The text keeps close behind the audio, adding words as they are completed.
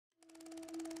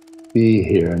be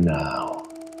here now.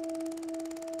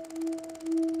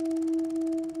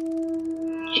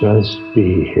 Just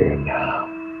be here now.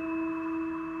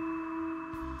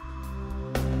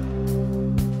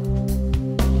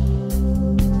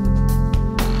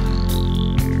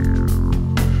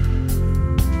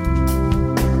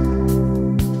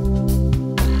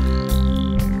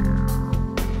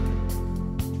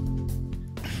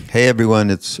 Hey everyone,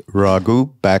 it's Raghu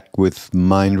back with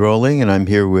Mindrolling, and I'm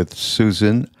here with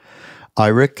Susan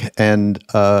Eirich, and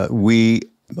we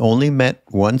only met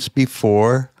once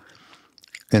before.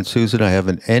 And Susan, I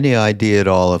haven't any idea at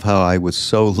all of how I was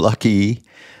so lucky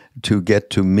to get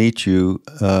to meet you.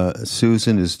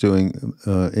 Susan is doing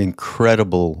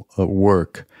incredible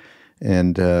work,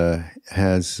 and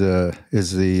is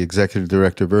the executive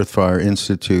director of Earthfire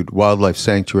Institute, Wildlife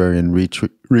Sanctuary and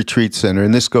Retreat Center.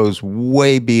 And this goes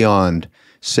way beyond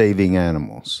saving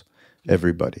animals,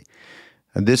 everybody.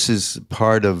 And this is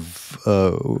part of,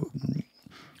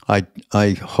 I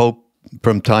hope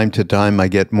from time to time I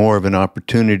get more of an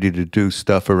opportunity to do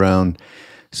stuff around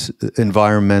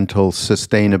environmental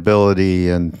sustainability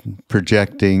and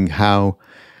projecting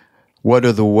what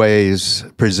the ways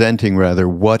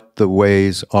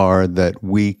are that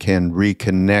we can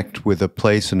reconnect with a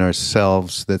place in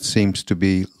ourselves that seems to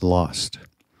be lost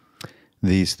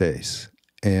these days.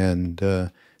 And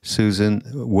Susan,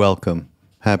 welcome.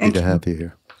 Happy to have you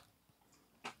here.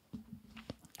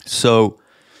 So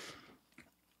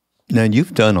now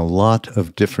you've done a lot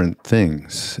of different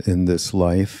things in this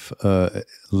life,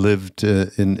 lived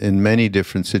in many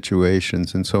different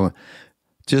situations and so on.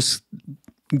 Just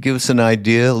give us an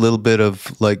idea, a little bit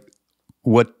of like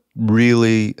what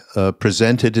really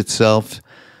presented itself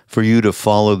for you to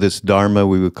follow this dharma,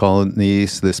 we would call it in the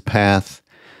East, this path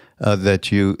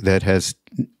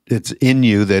it's in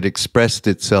you, that expressed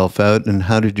itself out, and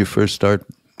how did you first start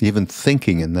even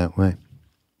thinking in that way?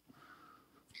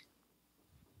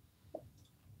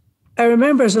 I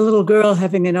remember as a little girl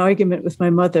having an argument with my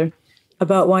mother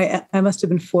about why, I must have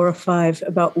been 4 or 5,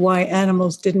 about why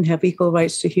animals didn't have equal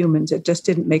rights to humans. It just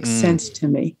didn't make sense to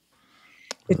me.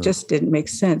 It just didn't make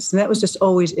sense. And that was just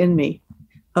always in me,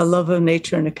 a love of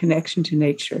nature and a connection to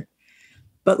nature.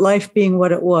 But life being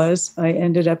what it was, I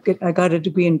got a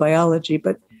degree in biology,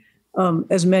 but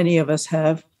as many of us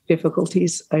have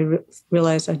difficulties, I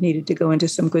realized I needed to go into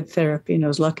some good therapy, and I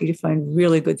was lucky to find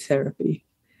really good therapy.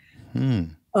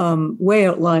 Way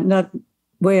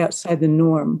outside the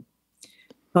norm.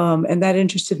 And that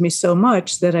interested me so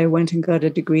much that I went and got a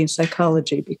degree in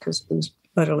psychology because it was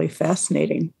utterly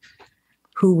fascinating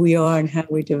who we are and how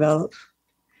we develop.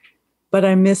 But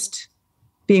I missed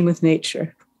being with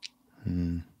nature.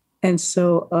 And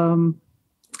so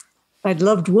I'd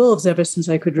loved wolves ever since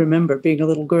I could remember, being a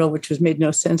little girl, which made no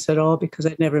sense at all because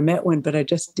I'd never met one, but I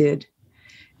just did.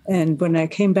 And when I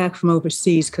came back from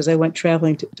overseas, because I went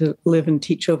traveling to live and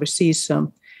teach overseas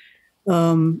some,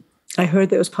 I heard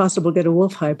that it was possible to get a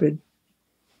wolf hybrid.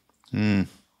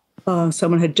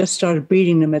 Someone had just started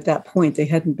breeding them at that point. They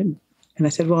hadn't been. And I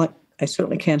said, well, I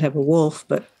certainly can't have a wolf,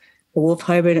 but a wolf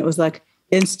hybrid, it was like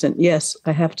instant. Yes,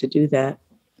 I have to do that.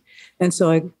 And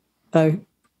so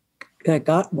I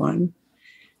got one.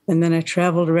 And then I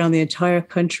traveled around the entire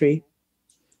country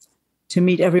to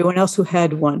meet everyone else who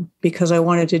had one because I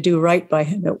wanted to do right by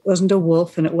him. It wasn't a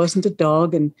wolf and it wasn't a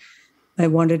dog, and I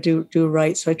wanted to do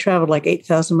right. So I traveled like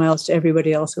 8,000 miles to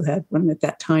everybody else who had one at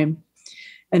that time.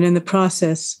 And in the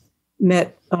process,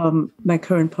 met my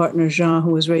current partner, Jean,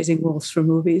 who was raising wolves for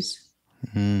movies.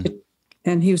 And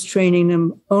he was training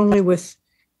them only with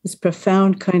this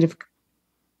profound kind of,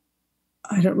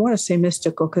 I don't want to say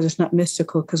mystical because it's not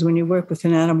mystical, because when you work with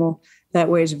an animal that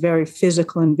way, it's very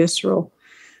physical and visceral.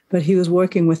 But he was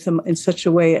working with them in such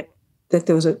a way that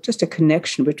there was just a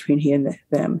connection between he and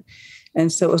them.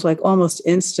 And so it was like almost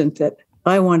instant that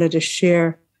I wanted to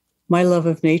share my love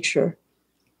of nature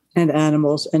and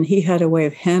animals. And he had a way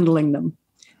of handling them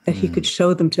that he could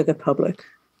show them to the public.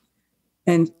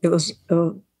 And it was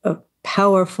a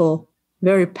powerful,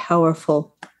 very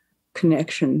powerful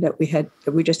connection that we had,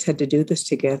 that we just had to do this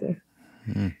together.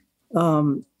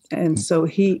 And so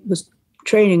he was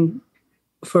training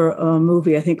for a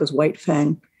movie, I think it was White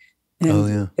Fang.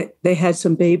 And they had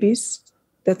some babies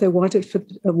that they wanted for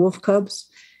wolf cubs.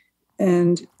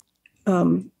 And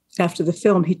after the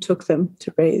film, he took them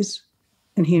to raise,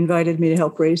 and he invited me to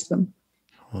help raise them.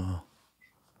 Wow.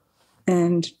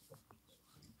 And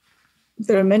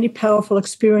there are many powerful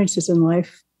experiences in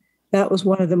life. That was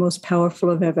one of the most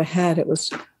powerful I've ever had. It was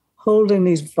holding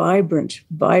these vibrant,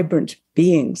 vibrant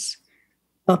beings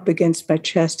up against my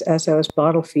chest as I was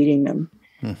bottle feeding them.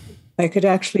 I could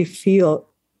actually feel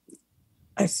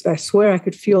I swear I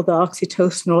could feel the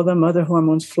oxytocin or the mother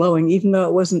hormones flowing, even though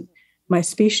it wasn't my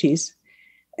species.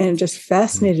 And it just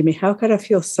fascinated me. How could I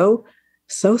feel so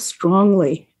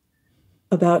strongly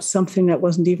about something that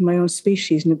wasn't even my own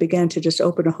species? And it began to just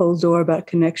open a whole door about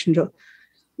connection to,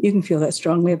 you can feel that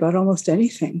strongly about almost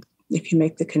anything if you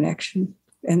make the connection.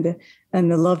 And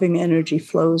the loving energy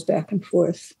flows back and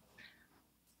forth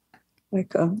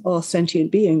like all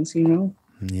sentient beings, you know?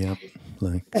 Yep.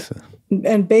 Like so.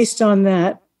 And based on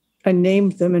that, I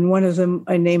named them. And one of them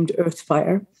I named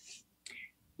Earthfire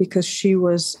because she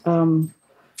was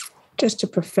just a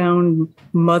profound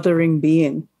mothering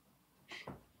being.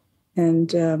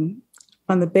 And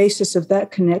on the basis of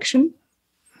that connection,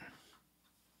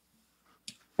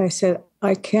 I said,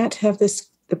 I can't have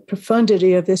the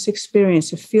profundity of this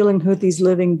experience of feeling who these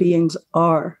living beings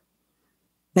are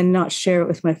and not share it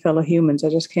with my fellow humans. I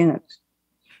just can't.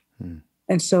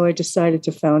 And so I decided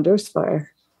to found Earthfire.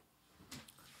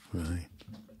 Right.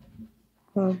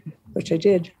 Which I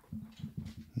did.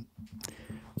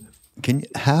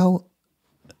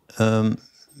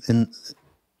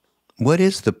 What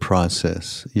is the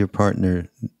process your partner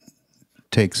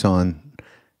takes on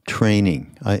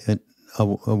training?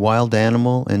 A wild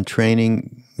animal and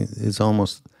training is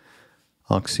almost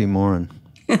oxymoron.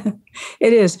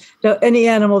 It is. Now, any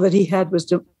animal that he had was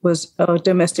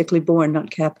domestically born,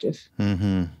 not captive,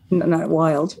 not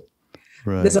wild.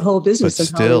 Right. There's a whole business but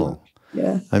in still, Hollywood.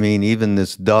 Yeah. I mean, even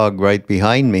this dog right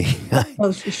behind me.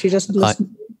 She doesn't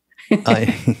listen.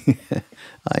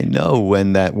 I know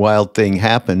when that wild thing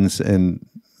happens, and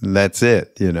that's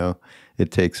it. You know,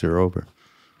 it takes her over.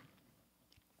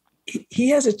 He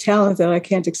has a talent that I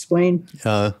can't explain.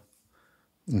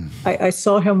 I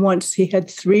saw him once. He had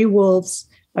 3 wolves.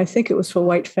 I think it was for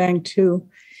White Fang too.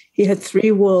 He had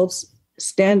 3 wolves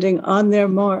standing on their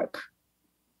mark.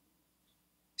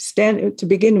 To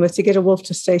begin with, to get a wolf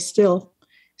to stay still,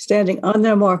 standing on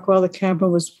their mark while the camera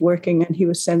was working, and he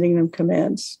was sending them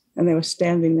commands, and they were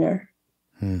standing there.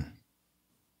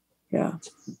 Yeah.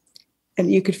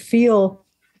 And you could feel,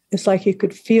 it's like you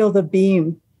could feel the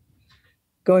beam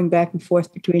going back and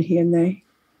forth between he and they.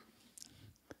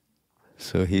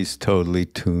 So he's totally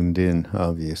tuned in,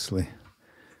 obviously.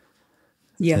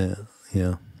 Yeah.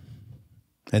 Yeah.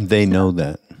 And they know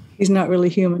that. He's not really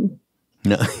human.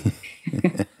 No.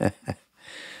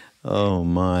 Oh,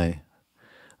 my.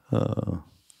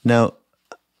 Now,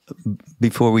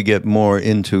 before we get more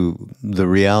into the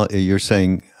reality, you're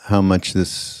saying how much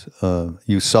this,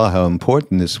 you saw how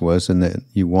important this was and that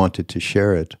you wanted to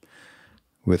share it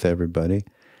with everybody.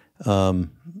 And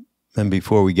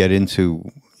before we get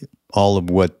into all of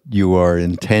what you are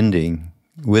intending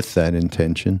with that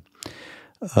intention,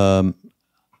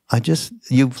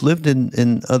 you've lived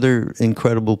in other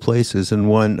incredible places. And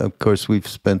one, of course, we've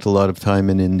spent a lot of time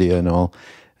in India and all.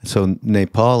 So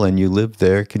Nepal, and you lived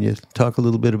there. Can you talk a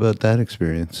little bit about that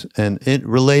experience? And it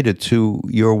related to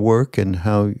your work and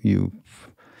how you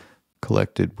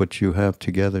collected what you have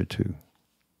together to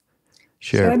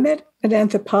share. So I met an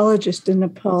anthropologist in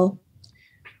Nepal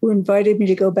who invited me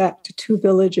to go back to 2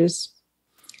 villages,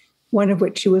 one of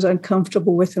which she was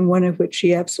uncomfortable with and one of which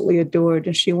she absolutely adored.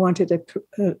 And she wanted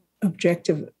an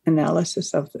objective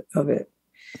analysis of it.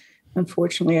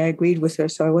 Unfortunately, I agreed with her,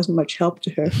 so I wasn't much help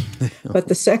to her. But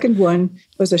the second one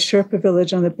was a Sherpa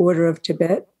village on the border of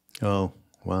Tibet. Oh,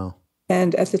 wow.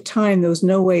 And at the time, there was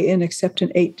no way in except an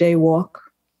 8-day walk,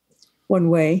 one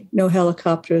way, no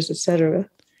helicopters, etc. It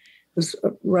was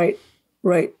right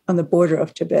on the border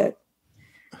of Tibet.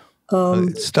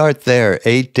 Start there.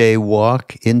 8-day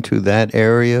walk into that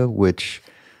area, which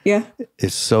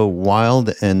is so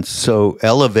wild and so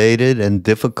elevated and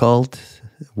difficult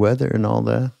weather and all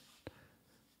that.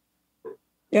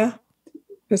 Yeah,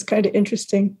 it was kind of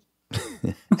interesting.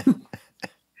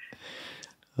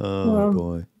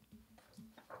 Boy.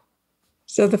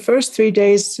 So the first 3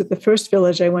 days to the first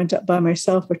village, I went up by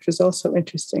myself, which was also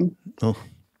interesting. Oh.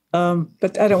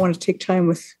 But I don't want to take time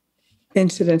with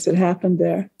incidents that happened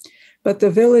there. But the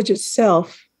village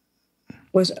itself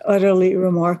was utterly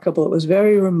remarkable. It was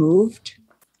very removed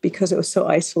because it was so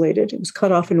isolated. It was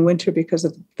cut off in winter because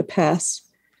of the pass.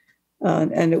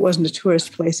 And it wasn't a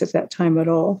tourist place at that time at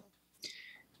all.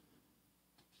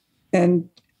 And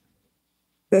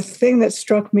the thing that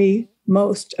struck me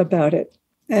most about it,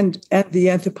 and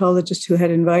the anthropologist who had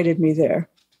invited me there,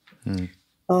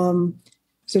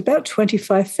 was about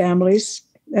 25 families.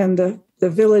 And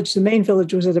the main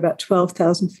village was at about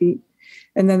 12,000 feet.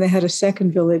 And then they had a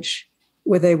second village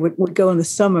where they would go in the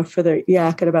summer for their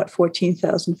yak at about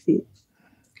 14,000 feet.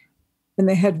 And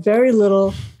they had very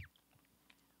little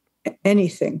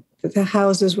anything. The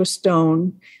houses were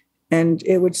stone. and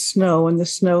it would snow, and the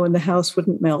snow in the house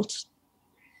wouldn't melt.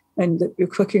 And you're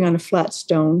cooking on a flat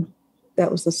stone.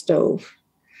 That was the stove.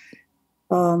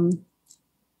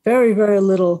 Very, very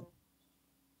little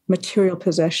material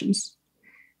possessions.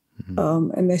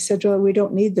 And they said, well, we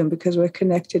don't need them because we're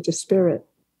connected to spirit.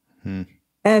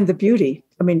 And the beauty.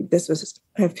 I mean,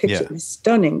 I have pictures of a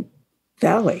stunning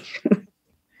valley.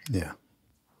 Yeah.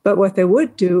 But what they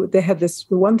would do, they had this,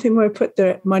 the one thing where I put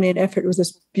their money and effort was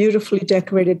this beautifully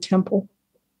decorated temple.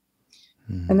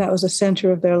 And that was the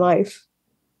center of their life.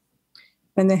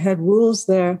 And they had rules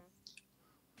there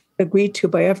agreed to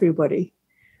by everybody,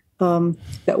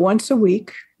 that once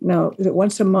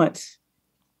a month,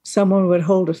 someone would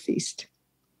hold a feast.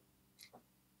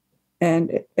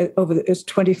 And it's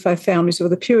 25 families. Over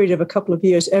the period of a couple of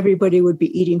years, everybody would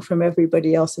be eating from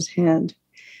everybody else's hand.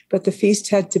 But the feast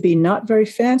had to be not very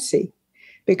fancy,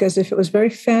 because if it was very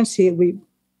fancy,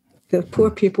 the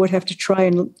poor people would have to try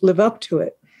and live up to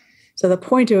it. So the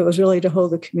point of it was really to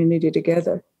hold the community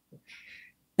together.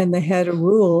 And they had a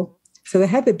rule. So they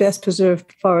had the best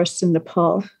preserved forests in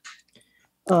Nepal.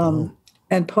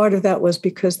 And part of that was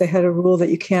because they had a rule that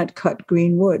you can't cut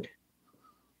green wood.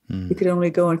 You could only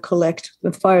go and collect.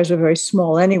 The fires were very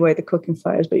small anyway, the cooking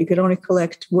fires, but you could only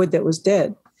collect wood that was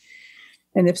dead.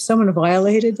 And if someone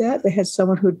violated that, they had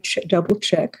someone who'd double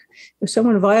check. If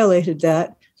someone violated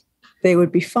that, they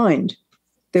would be fined.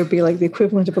 There would be like the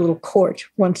equivalent of a little court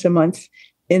once a month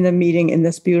in the meeting in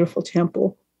this beautiful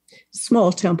temple.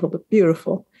 Small temple, but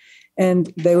beautiful.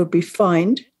 And they would be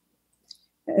fined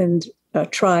and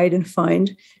tried and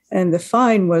fined. And the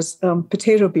fine was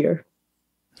potato beer,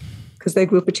 because they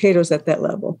grew potatoes at that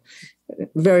level.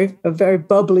 A very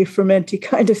bubbly, fermenty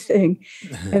kind of thing.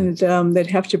 And they'd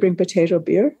have to bring potato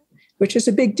beer, which is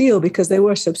a big deal because they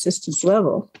were subsistence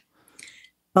level.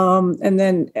 And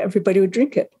then everybody would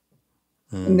drink it.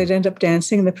 And they'd end up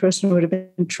dancing, and the person would have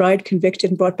been tried, convicted,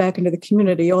 and brought back into the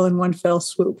community all in one fell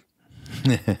swoop.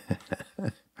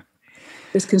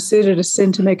 It's considered a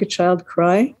sin to make a child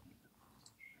cry.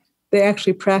 They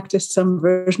actually practiced some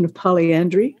version of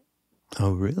polyandry.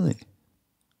 Oh, really?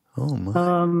 Oh,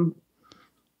 my.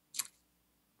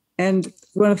 And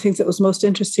one of the things that was most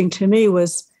interesting to me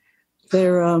was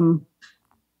their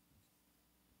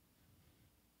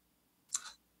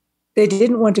they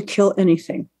didn't want to kill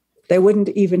anything. They wouldn't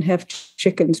even have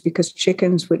chickens because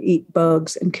chickens would eat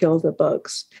bugs and kill the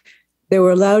bugs. They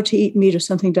were allowed to eat meat if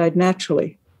something died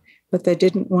naturally, but they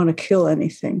didn't want to kill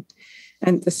anything.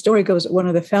 And the story goes, one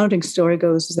of the founding story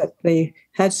goes, is that they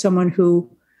had someone who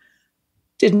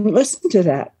didn't listen to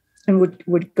that and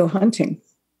would go hunting.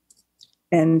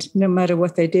 And no matter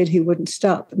what they did, he wouldn't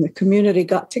stop. And the community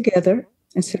got together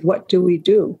and said, what do we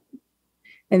do?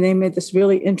 And they made this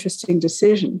really interesting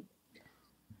decision.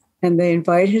 And they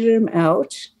invited him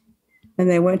out, and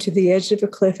they went to the edge of a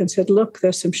cliff and said, look,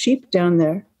 there's some sheep down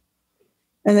there.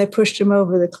 And they pushed him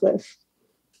over the cliff.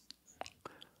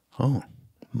 Oh,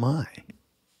 my.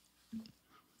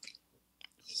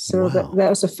 So Wow. that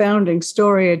was a founding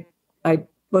story. I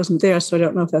wasn't there, so I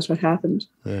don't know if that's what happened.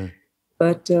 Yeah.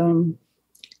 But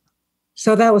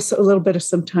so that was a little bit of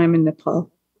some time in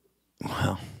Nepal.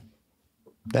 Wow.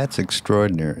 That's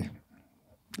extraordinary.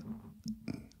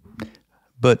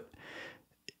 But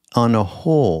on a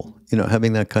whole,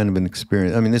 having that kind of an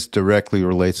experience, I mean, this directly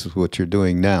relates to what you're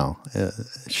doing now.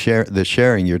 The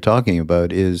sharing you're talking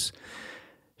about is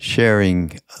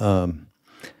sharing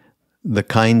the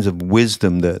kinds of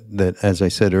wisdom that, as I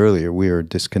said earlier, we are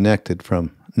disconnected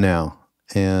from now.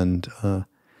 And,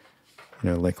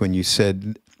 like when you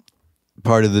said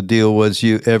part of the deal was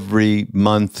every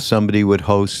month somebody would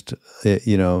host,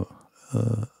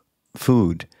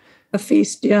 food. A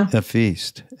feast, yeah. A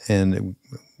feast. And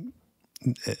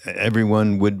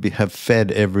everyone would have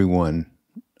fed everyone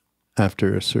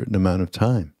after a certain amount of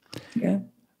time. Yeah.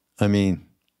 I mean,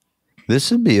 this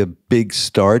would be a big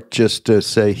start just to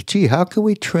say, gee, how can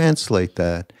we translate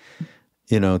that,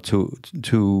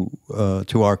 to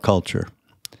our culture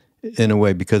in a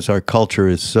way, because our culture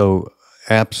is so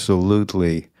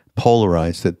absolutely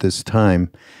polarized at this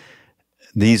time.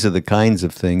 These are the kinds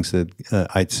of things that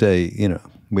I'd say,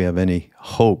 we have any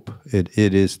hope. It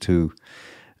is to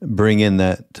bring in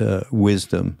that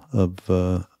wisdom of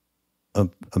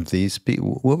these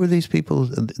people. What were these people?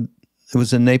 It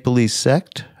was a Nepalese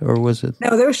sect, or was it?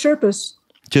 No, they were Sherpas.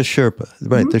 Just Sherpa,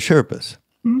 right? Mm-hmm. The Sherpas.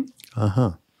 Mm-hmm.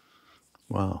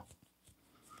 Wow.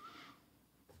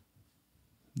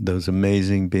 Those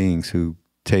amazing beings who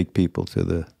take people to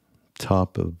the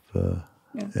top of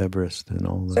Everest and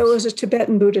all this. So it was a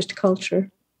Tibetan Buddhist culture.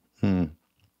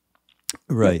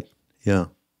 Right. Yeah.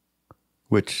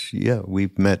 Which,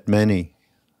 we've met many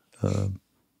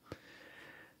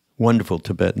wonderful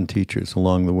Tibetan teachers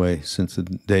along the way since the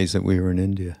days that we were in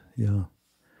India. Yeah.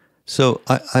 So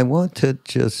I want to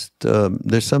just,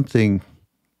 there's something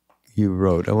you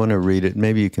wrote. I want to read it.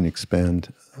 Maybe you can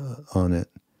expand on it.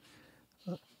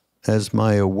 As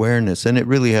my awareness, and it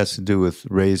really has to do with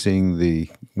raising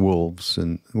the wolves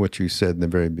and what you said in the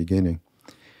very beginning.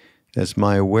 As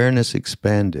my awareness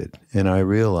expanded and I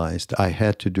realized I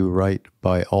had to do right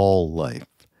by all life,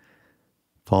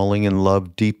 falling in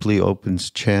love deeply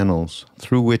opens channels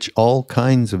through which all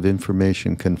kinds of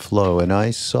information can flow. And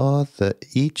I saw that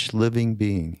each living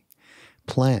being,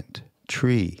 plant,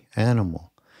 tree,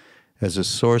 animal, as a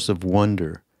source of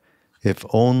wonder, if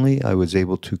only I was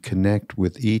able to connect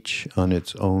with each on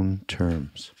its own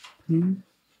terms.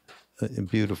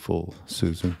 Beautiful,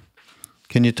 Susan.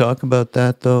 Can you talk about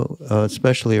that, though,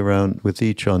 especially around with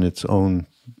each on its own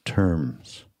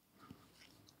terms?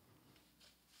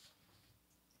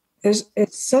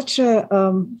 It's such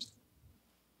a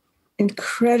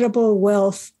incredible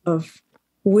wealth of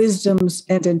wisdoms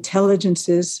and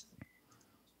intelligences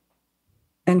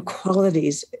and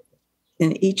qualities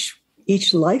in each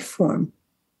life form.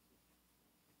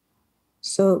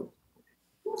 So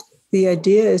the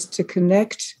idea is to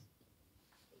connect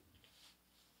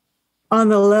on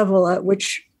the level at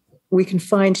which we can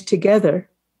find together,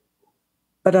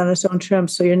 but on its own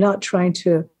terms. So you're not trying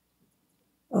to,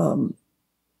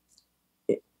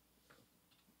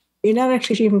 you're not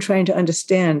actually even trying to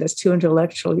understand. That's too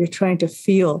intellectual. You're trying to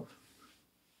feel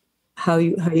how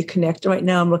you connect. Right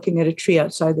now, I'm looking at a tree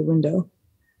outside the window.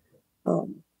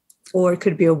 Or it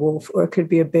could be a wolf, or it could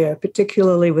be a bear.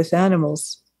 Particularly with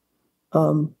animals,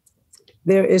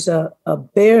 there is a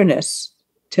bearness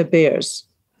to bears,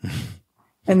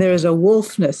 and there is a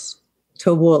wolfness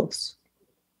to wolves.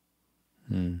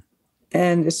 And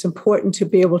it's important to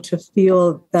be able to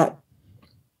feel that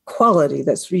quality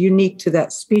that's unique to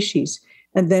that species.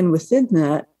 And then within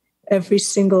that, every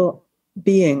single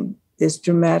being is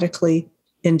dramatically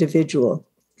individual.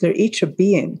 They're each a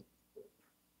being.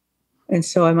 And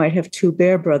so I might have two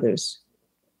bear brothers,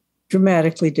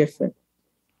 dramatically different.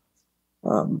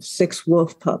 6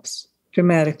 wolf pups,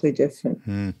 dramatically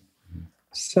different.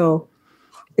 So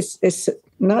it's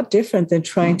not different than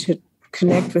trying to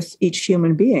connect with each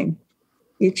human being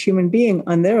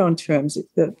on their own terms.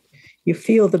 You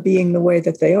feel the being the way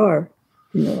that they are,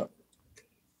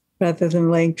 rather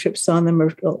than laying trips on them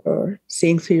or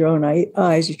seeing through your own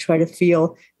eyes. You try to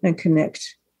feel and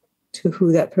connect to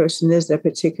who that person is, their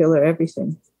particular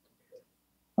everything.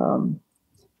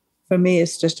 For me,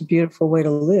 it's just a beautiful way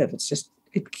to live.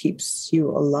 It keeps you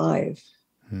alive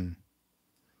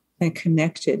and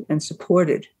connected and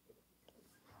supported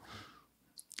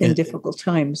in difficult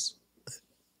times.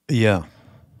 Yeah,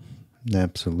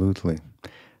 absolutely.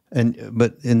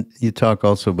 But you talk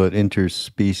also about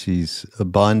interspecies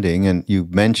bonding, and you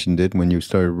mentioned it when you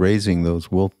started raising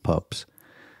those wolf pups.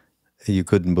 You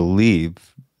couldn't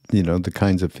believe the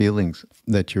kinds of feelings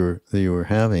that you were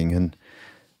having,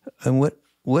 and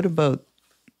what about?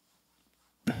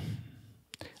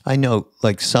 I know,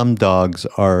 like some dogs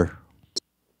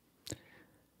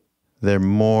they're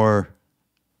more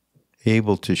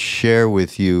able to share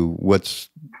with you what's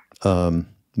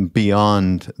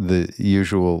beyond the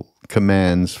usual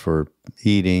commands for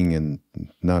eating and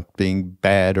not being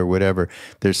bad or whatever.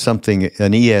 There's something,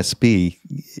 an ESP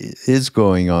is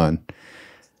going on.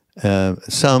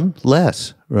 Some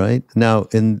less, right? Now,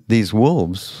 in these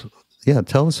wolves,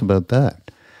 tell us about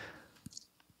that.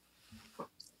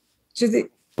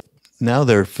 Now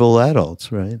they're full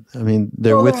adults, right? I mean,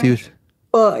 they're with you.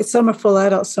 Well, some are full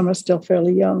adults, some are still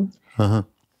fairly young.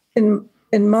 In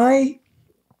my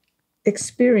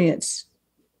experience,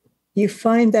 you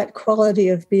find that quality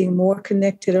of being more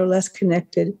connected or less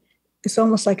connected. It's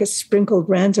almost like it's sprinkled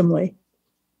randomly.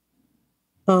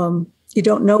 You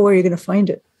don't know where you're going to find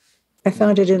it. I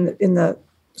found it in the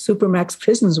Supermax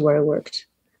prisons where I worked.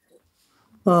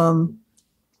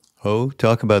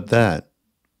 Talk about that,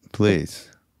 please.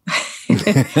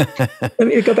 Let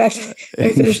me go back. Let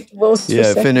me finish wolves for a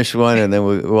second. Finish one, and then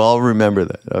we'll all remember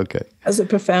that. Okay. There's a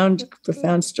profound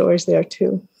stories there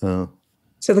too.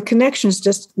 So the connections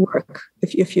just work.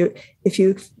 If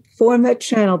you form that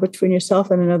channel between yourself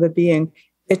and another being,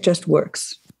 it just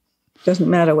works. It doesn't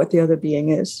matter what the other being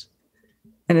is,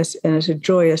 and it's a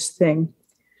joyous thing.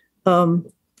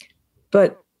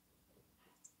 But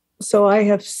so I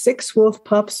have 6 wolf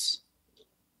pups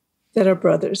that are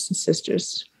brothers and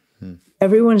sisters.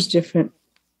 Everyone's different,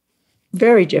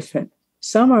 very different.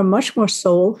 Some are much more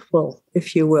soulful,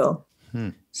 if you will.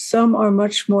 Some are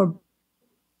much more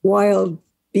wild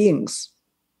beings.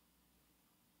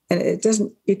 And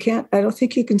I don't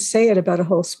think you can say it about a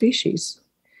whole species.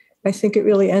 I think it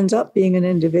really ends up being an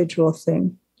individual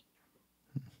thing.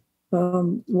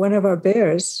 One of our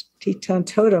bears, Teton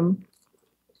Totem,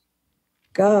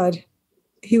 God,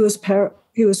 he was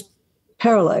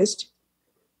paralyzed.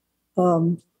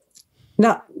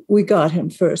 We got him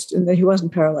first, and then he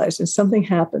wasn't paralyzed, and something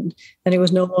happened, and he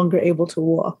was no longer able to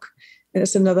walk. And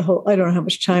it's another whole, I don't know how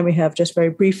much time we have, just very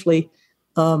briefly,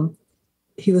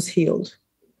 he was healed,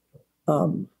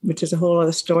 which is a whole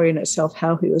other story in itself,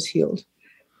 how he was healed.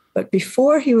 But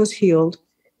before he was healed,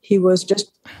 he was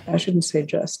I shouldn't say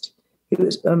he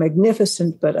was a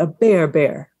magnificent, but a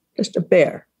bear, just a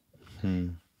bear.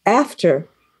 After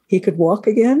he could walk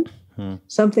again,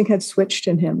 something had switched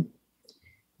in him.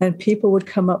 And people would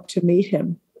come up to meet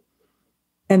him,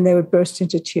 and they would burst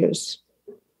into tears.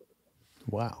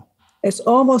 Wow. It's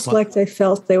almost like they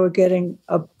felt they were getting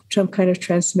some kind of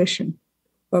transmission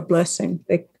or blessing.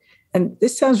 And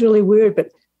this sounds really weird, but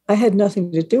I had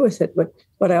nothing to do with it. But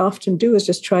what I often do is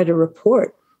just try to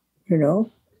report,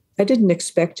 I didn't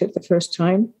expect it the first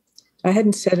time. I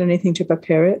hadn't said anything to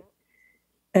prepare it.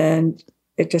 And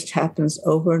it just happens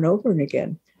over and over and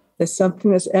again. There's something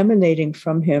that's emanating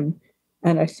from him.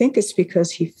 And I think it's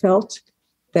because he felt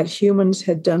that humans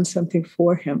had done something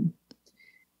for him.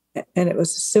 And it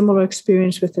was a similar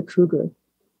experience with the cougar,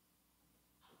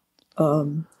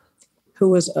 who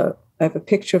was I have a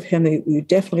picture of him. You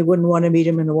definitely wouldn't want to meet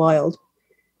him in the wild.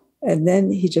 And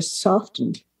then he just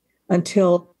softened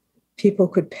until people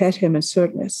could pet him and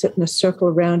sit in a circle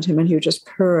around him, and he would just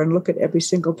purr and look at every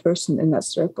single person in that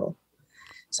circle.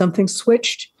 Something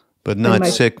switched. But not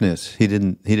sickness. He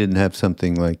didn't have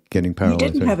something like getting paralyzed.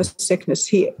 He didn't have a sickness.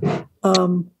 He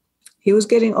was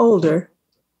getting older,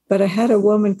 but I had a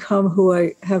woman come who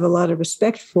I have a lot of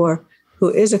respect for, who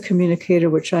is a communicator,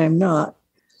 which I am not.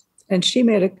 And she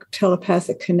made a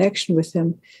telepathic connection with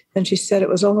him. And she said it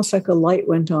was almost like a light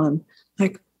went on.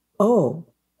 Like, oh,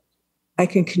 I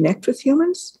can connect with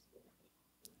humans?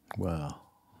 Wow.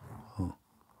 Oh.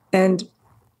 And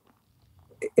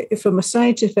from a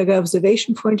scientific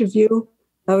observation point of view,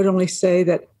 I would only say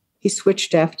that he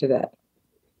switched after that.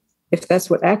 If that's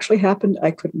what actually happened,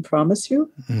 I couldn't promise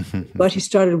you. But he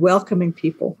started welcoming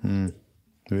people.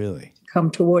 Really? To come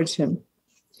towards him.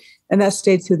 And that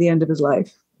stayed through the end of his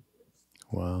life.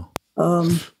 Wow.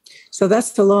 So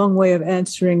that's the long way of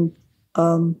answering.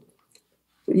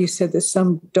 You said that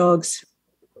some dogs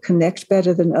connect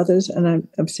better than others. And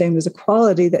I'm saying there's a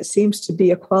quality that seems to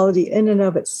be a quality in and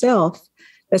of itself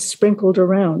that's sprinkled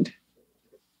around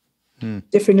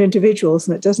different individuals.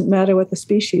 And it doesn't matter what the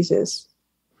species is.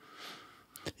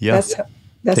 Yeah.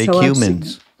 That's Take how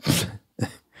humans.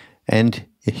 And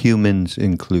humans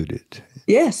included.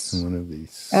 Yes. One of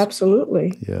these.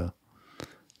 Absolutely. Yeah.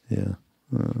 Yeah.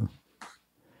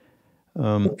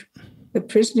 The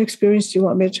prison experience, do you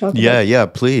want me to talk about? Yeah,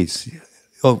 please.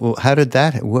 Oh, well, how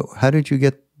did you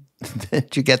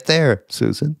get there,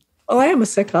 Susan? Oh, I am a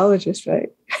psychologist, right?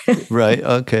 Right.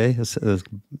 Okay.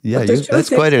 That's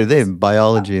quite a thing.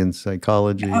 Biology and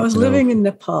psychology. I was living in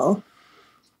Nepal,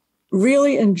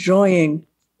 really enjoying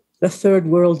the third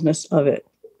worldness of it.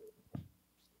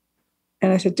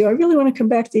 And I said, do I really want to come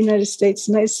back to the United States?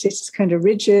 The United States is kind of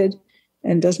rigid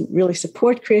and doesn't really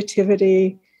support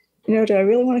creativity. Do I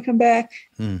really want to come back?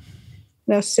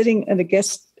 Now, sitting at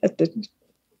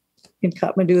in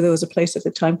Kathmandu, there was a place at the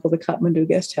time called the Kathmandu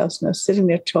Guest House. And I was sitting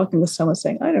there talking with someone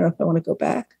saying, I don't know if I want to go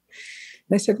back.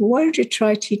 And I said, well, why don't you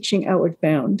try teaching Outward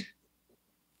Bound?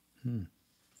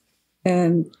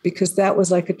 And because that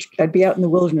was like, I'd be out in the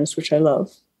wilderness, which I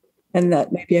love. And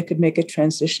that maybe I could make a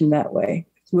transition that way,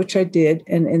 which I did.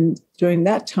 And during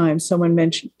that time, someone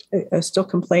mentioned, I was still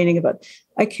complaining about,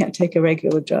 I can't take a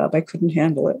regular job. I couldn't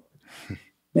handle it. And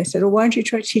they said, well, why don't you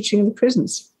try teaching in the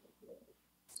prisons?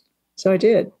 So I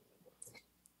did.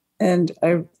 And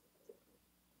I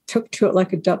took to it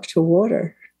like a duck to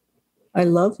water. I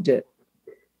loved it.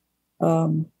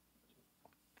 How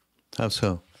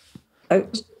so?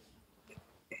 It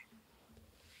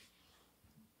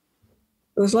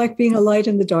was like being a light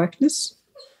in the darkness.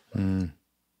 The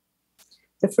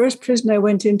first prison I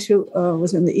went into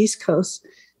was in the East Coast.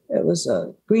 It was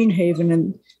Greenhaven,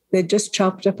 and they just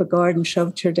chopped up a guard and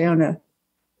shoved her down a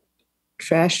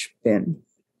trash bin.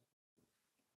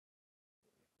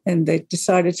 And they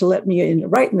decided to let me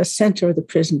right in the center of the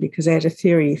prison because I had a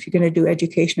theory, if you're going to do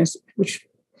education, which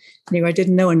anyway, I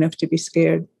didn't know enough to be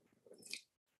scared.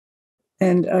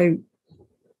 And I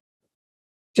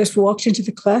just walked into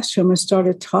the classroom and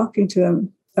started talking to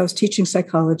them. I was teaching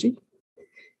psychology.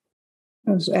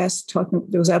 I was asked,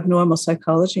 there was abnormal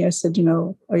psychology. I said,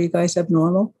 are you guys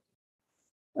abnormal?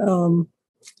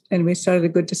 And we started a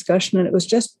good discussion, and it was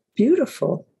just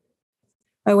beautiful.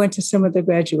 I went to some of the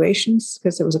graduations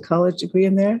because there was a college degree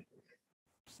in there.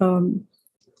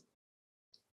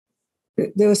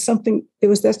 There was something, it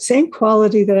was that same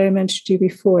quality that I mentioned to you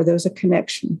before. There was a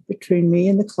connection between me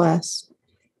and the class,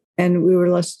 and we were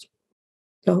less,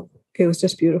 oh, it was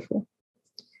just beautiful.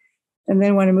 And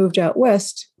then when I moved out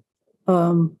west,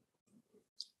 I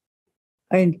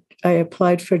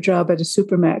applied for a job at a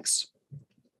Supermax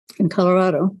in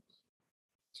Colorado.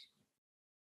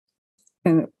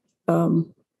 And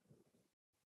I'm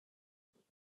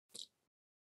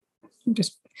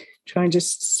just trying to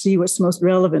see what's most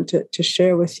relevant to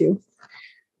share with you.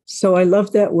 So I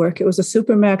loved that work. It was a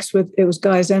Supermax it was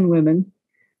guys and women,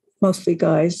 mostly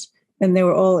guys. And they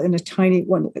were all in a tiny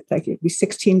one, like it'd be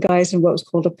 16 guys in what was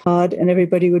called a pod, and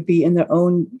everybody would be in their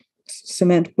own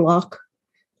cement block,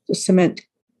 the cement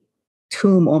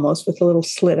tomb almost with a little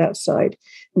slit outside.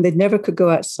 And they never could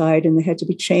go outside, and they had to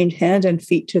be chained hand and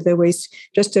feet to their waist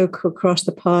just to go across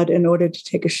the pod in order to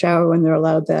take a shower when they're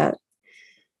allowed that.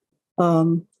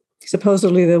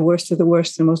 Supposedly the worst of the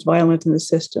worst, the most violent in the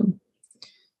system.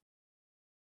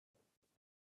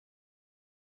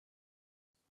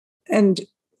 And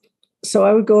so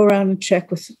I would go around and check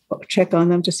on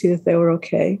them to see that they were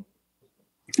okay.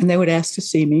 And they would ask to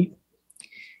see me.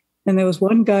 And there was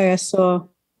one guy I saw,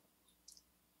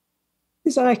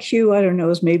 his IQ, I don't know,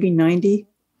 was maybe 90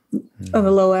 on the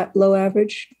low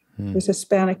average. He was a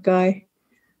Hispanic guy.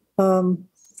 And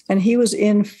he was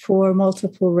in for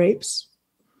multiple rapes.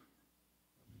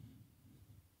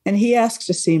 And he asked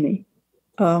to see me.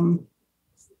 And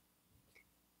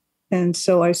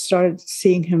so I started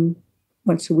seeing him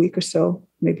once a week or so,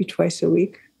 maybe twice a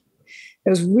week.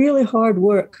 It was really hard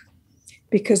work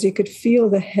because you could feel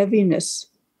the heaviness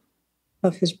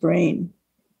of his brain.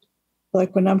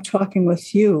 Like when I'm talking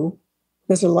with you,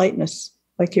 there's a lightness,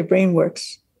 like your brain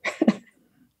works.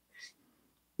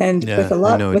 And Yeah, with a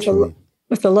lot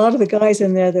of the guys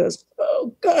in there was,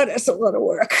 oh God, that's a lot of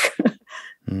work.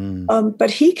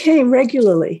 But he came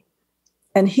regularly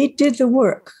and he did the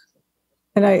work.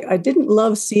 And I didn't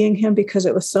love seeing him because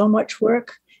it was so much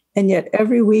work. And yet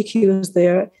every week he was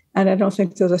there. And I don't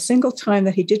think there was a single time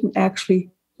that he didn't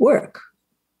actually work.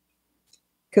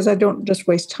 Because I don't just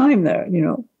waste time there,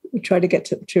 we try to get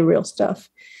to real stuff.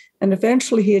 And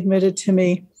eventually he admitted to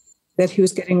me that he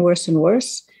was getting worse and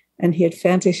worse. And he had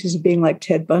fantasies of being like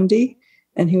Ted Bundy.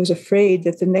 And he was afraid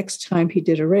that the next time he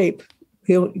did a rape,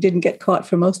 he didn't get caught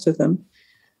for most of them,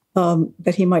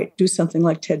 that he might do something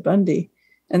like Ted Bundy.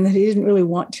 And that he didn't really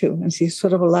want to. And he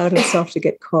sort of allowed himself to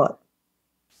get caught,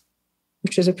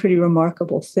 which is a pretty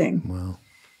remarkable thing. Wow.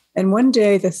 And one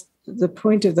day,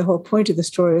 the whole point of the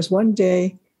story was one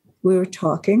day we were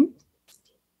talking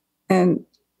and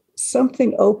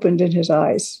something opened in his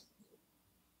eyes.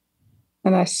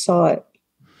 And I saw it.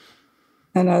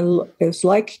 And it was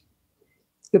like,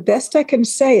 the best I can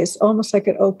say is almost like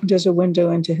it opened as a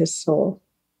window into his soul.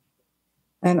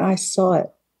 And I saw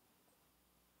it.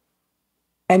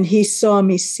 And he saw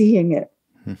me seeing it.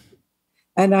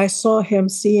 And I saw him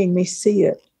seeing me see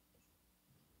it.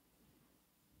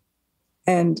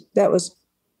 And that was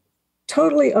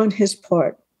totally on his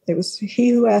part. It was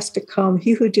he who asked to come,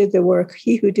 he who did the work,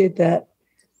 he who did that.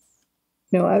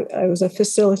 I was a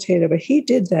facilitator, but he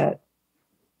did that.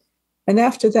 And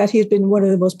after that, he had been one of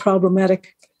the most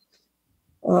problematic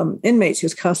inmates. He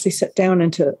was constantly set down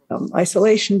into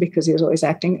isolation because he was always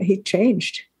acting. He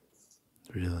changed.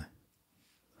 Really?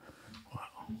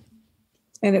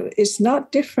 And it's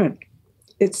not different.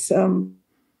 It's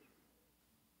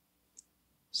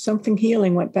something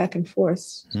healing went back and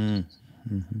forth.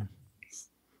 Mm-hmm.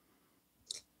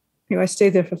 I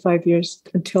stayed there for 5 years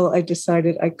until I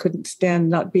decided I couldn't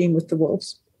stand not being with the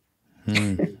wolves.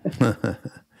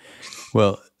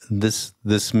 Well,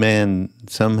 this man,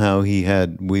 somehow he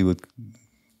had, we would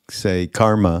say,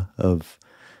 karma of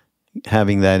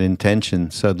having that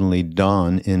intention suddenly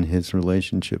dawn in his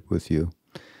relationship with you.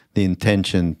 The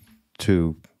intention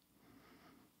to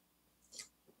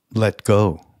let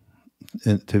go,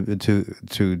 and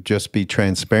to just be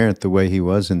transparent the way he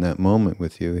was in that moment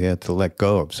with you. He had to let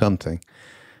go of something,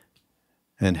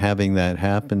 and having that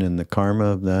happen and the karma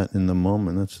of that in the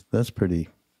moment, that's pretty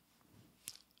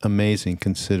amazing,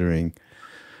 considering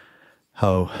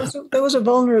how there was a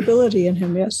vulnerability in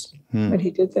him. Yes, when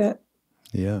he did that.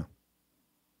 Yeah.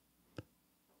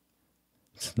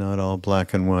 It's not all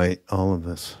black and white, all of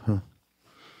this. Huh?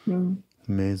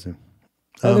 Amazing.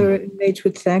 Other inmates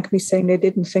would thank me, saying they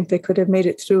didn't think they could have made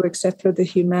it through except for the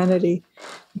humanity,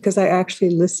 because I actually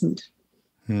listened.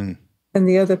 And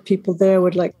the other people there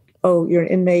would like, oh, you're an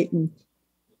inmate,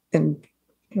 and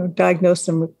diagnose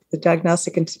them with the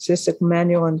Diagnostic and Statistical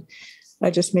Manual, and I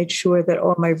just made sure that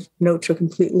all my notes were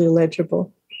completely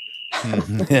legible.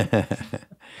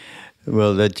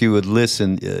 Well, that you would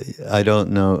listen, I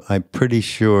don't know. I'm pretty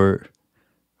sure,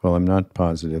 well, I'm not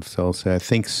positive, so I'll say I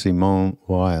think Simone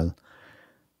Weil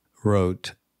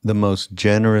wrote, the most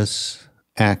generous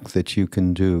act that you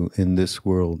can do in this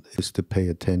world is to pay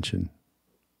attention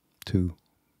to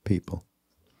people.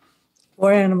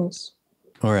 Or animals.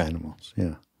 Or animals,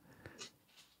 yeah.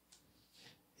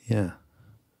 Yeah.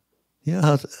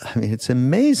 Yeah, I mean, it's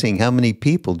amazing how many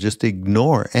people just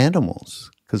ignore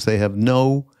animals because they have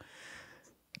no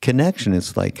connection.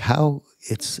 It's like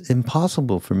it's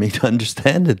impossible for me to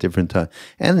understand at different times.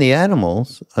 And the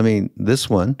animals, I mean, this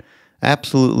one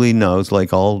absolutely knows,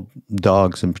 like all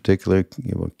dogs in particular,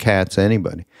 cats,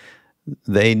 anybody,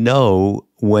 they know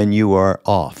when you are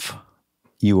off.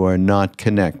 You are not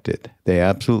connected. They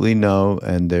absolutely know,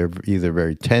 and they're either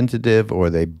very tentative or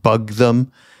they bug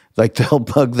them. Like they'll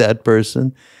bug that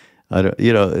person.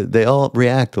 They all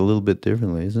react a little bit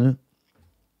differently, isn't it?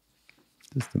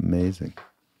 Just amazing.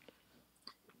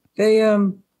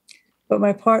 But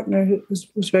my partner, who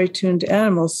was very tuned to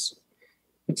animals,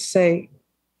 would say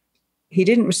he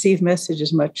didn't receive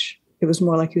messages much. It was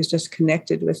more like he was just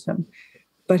connected with them.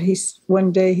 But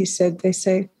one day he said, they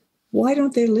say, why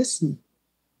don't they listen?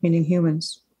 Meaning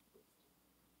humans.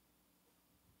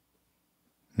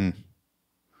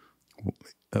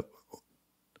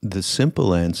 The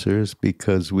simple answer is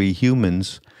because we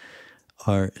humans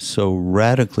are so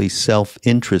radically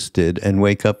self-interested and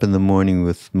wake up in the morning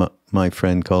with my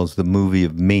friend calls the movie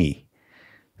of me.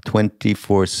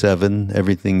 24/7,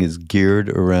 everything is geared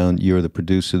around you're the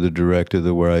producer, the director,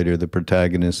 the writer, the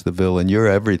protagonist, the villain. You're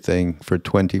everything for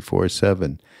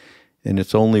 24/7. And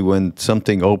it's only when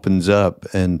something opens up,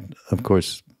 and of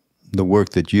course, the work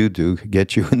that you do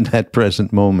gets you in that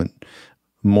present moment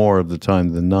more of the time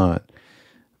than not.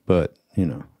 But,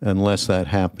 unless that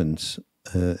happens,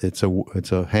 it's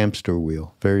a hamster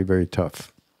wheel. Very, very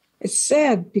tough. It's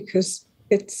sad because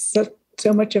it's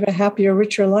so much of a happier,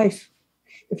 richer life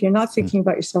if you're not thinking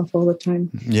about yourself all the time.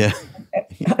 Yeah.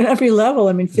 At every level,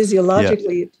 I mean,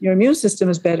 physiologically, your immune system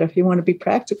is better if you want to be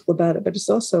practical about it, but it's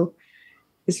also,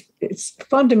 it's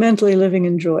fundamentally living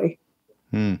in joy.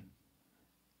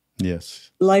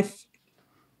 Yes. Life,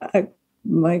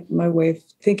 my way of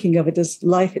thinking of it is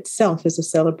life itself is a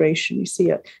celebration. You see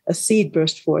a seed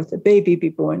burst forth, a baby be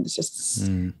born. It's just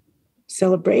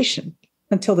celebration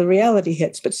until the reality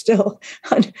hits. But still,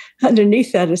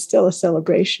 underneath that is still a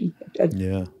celebration.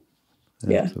 Yeah,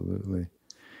 absolutely.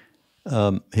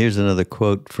 Here's another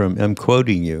quote I'm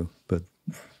quoting you, but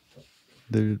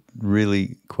they're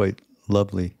really quite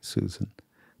lovely, Susan.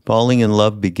 Falling in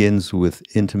love begins with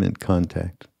intimate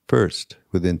contact. First,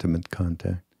 with intimate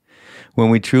contact. When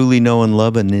we truly know and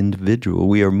love an individual,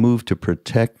 we are moved to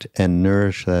protect and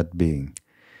nourish that being.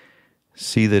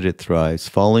 See that it thrives.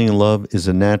 Falling in love is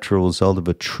a natural result of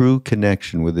a true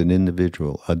connection with an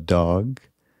individual, a dog,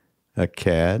 a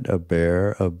cat, a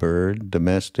bear, a bird,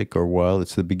 domestic or wild.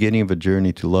 It's the beginning of a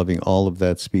journey to loving all of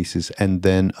that species and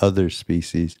then other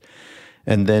species,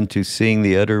 and then to seeing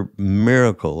the utter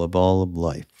miracle of all of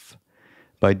life.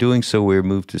 By doing so, we're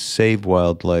moved to save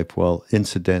wildlife while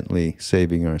incidentally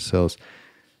saving ourselves.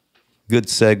 Good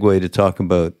segue to talk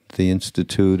about the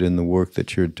Institute and the work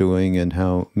that you're doing and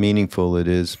how meaningful it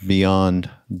is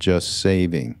beyond just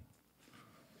saving.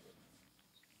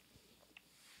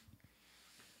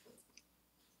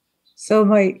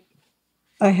 So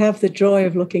I have the joy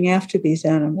of looking after these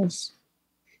animals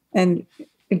and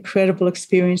incredible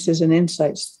experiences and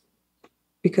insights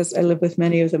because I live with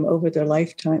many of them over their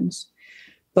lifetimes.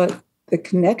 But the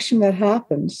connection that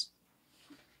happens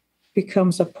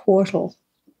becomes a portal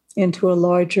into a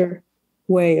larger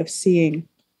way of seeing.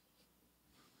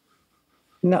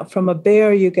 Now, from a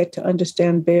bear, you get to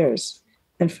understand bears.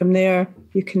 And from there,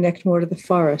 you connect more to the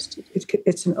forest.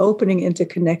 It's an opening into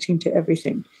connecting to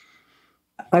everything.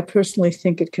 I personally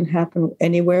think it can happen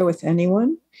anywhere with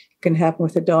anyone. It can happen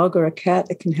with a dog or a cat.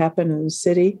 It can happen in a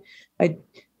city. I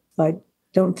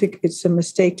don't think it's a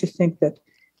mistake to think that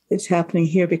it's happening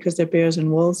here because they're bears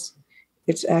and wolves.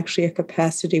 It's actually a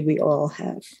capacity we all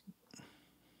have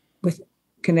with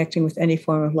connecting with any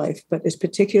form of life. But it's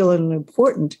particularly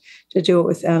important to do it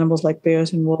with animals like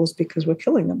bears and wolves because we're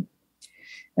killing them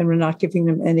and we're not giving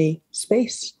them any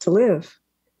space to live.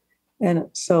 And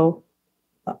so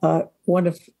one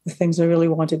of the things I really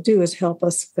want to do is help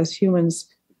us as humans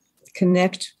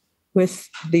connect with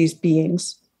these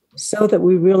beings so that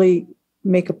we really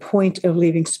make a point of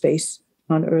leaving space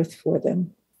on Earth for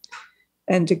them.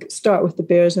 And to start with the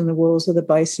bears and the wolves or the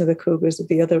bison or the cougars or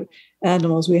the other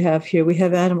animals we have here. We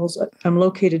have animals. I'm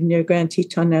located near Grand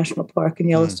Teton National Park and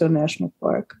Yellowstone National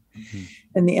Park.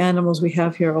 And the animals we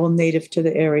have here are all native to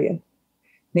the area,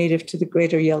 native to the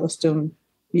greater Yellowstone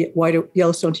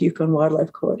to Yukon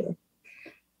Wildlife Corridor.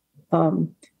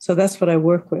 So that's what I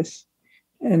work with,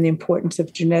 and the importance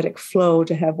of genetic flow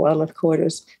to have wildlife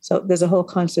corridors. So there's a whole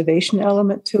conservation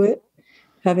element to it,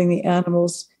 having the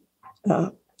animals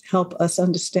help us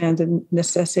understand the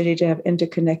necessity to have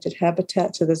interconnected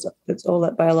habitat. So there's all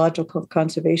that biological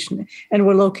conservation. And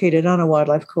we're located on a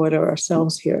wildlife corridor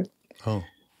ourselves here. Oh.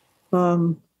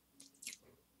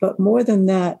 But more than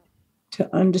that,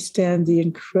 to understand the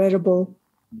incredible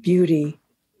beauty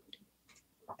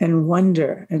and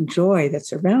wonder and joy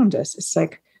that's around us. It's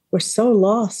like we're so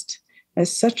lost.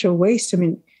 It's such a waste. I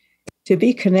mean, to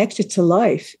be connected to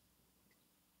life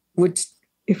would,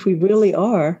 if we really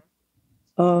are,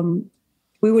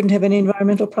 we wouldn't have any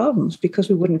environmental problems because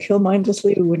we wouldn't kill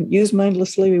mindlessly, we wouldn't use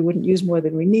mindlessly, we wouldn't use more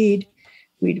than we need.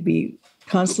 We'd be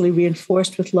constantly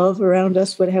reinforced with love around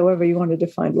us, however you want to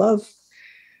define love.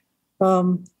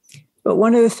 But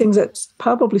one of the things that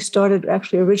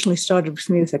originally started with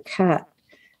me with a cat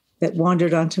that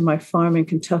wandered onto my farm in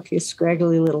Kentucky, a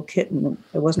scraggly little kitten. And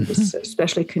I wasn't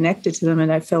especially connected to them,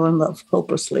 and I fell in love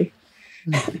hopelessly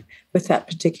with that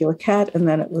particular cat. And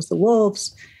then it was the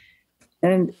wolves.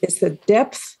 And it's the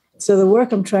depth. So the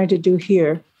work I'm trying to do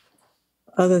here,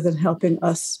 other than helping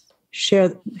us share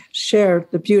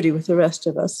the beauty with the rest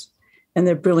of us and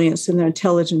their brilliance and their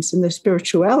intelligence and their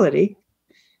spirituality,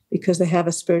 because they have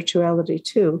a spirituality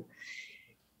too,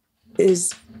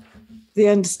 is the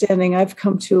understanding I've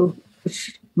come to,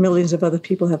 which millions of other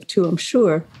people have too, I'm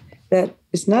sure, that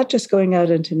it's not just going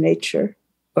out into nature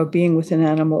or being with an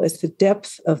animal, it's the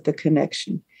depth of the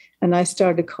connection. And I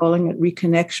started calling it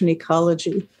reconnection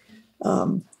ecology,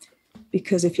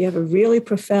 because if you have a really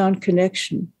profound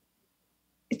connection,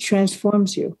 it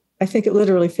transforms you. I think it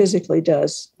literally physically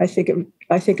does. I think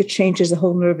it changes the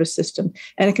whole nervous system,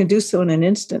 and it can do so in an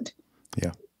instant.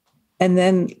 Yeah. And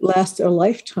then last a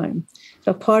lifetime.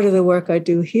 So part of the work I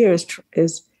do here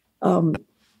is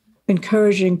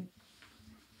encouraging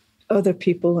other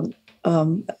people,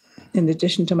 in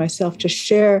addition to myself, to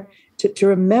share, to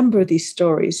remember these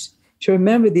stories, to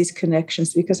remember these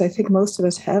connections, because I think most of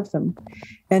us have them.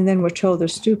 And then we're told they're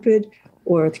stupid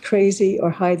or crazy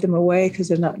or hide them away because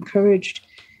they're not encouraged.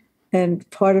 And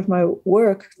part of my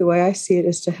work, the way I see it,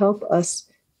 is to help us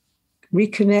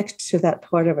reconnect to that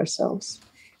part of ourselves.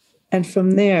 And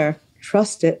from there,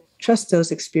 trust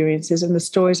those experiences. And the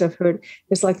stories I've heard,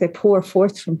 it's like they pour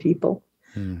forth from people.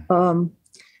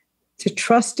 To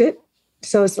trust it.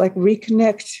 So it's like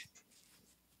reconnect,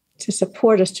 to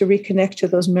support us to reconnect to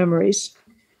those memories,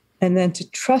 and then to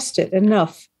trust it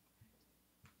enough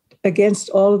against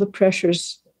all of the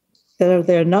pressures that are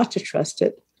there not to trust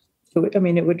it. It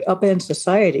would upend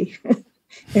society,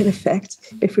 in effect,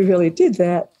 if we really did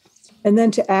that. And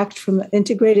then to act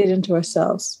integrate it into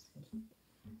ourselves,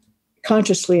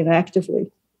 consciously and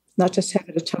actively, not just have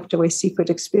it a tucked away secret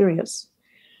experience,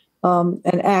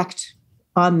 and act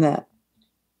on that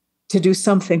to do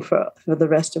something for the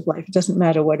rest of life. It doesn't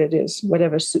matter what it is,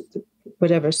 whatever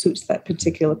suits that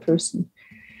particular person.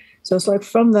 So it's like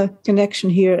from the connection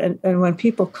here, and when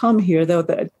people come here, though,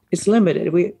 it's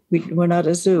limited. We're not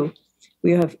a zoo.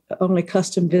 We have only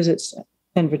custom visits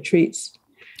and retreats.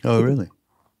 Oh, really?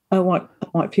 I want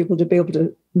people to be able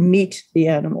to meet the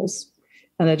animals,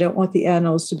 and I don't want the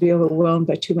animals to be overwhelmed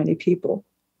by too many people.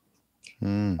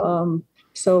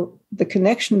 So the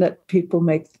connection that people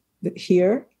make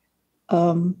here,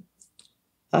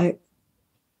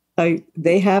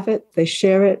 they have it, they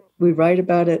share it, we write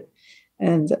about it,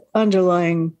 and the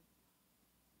underlying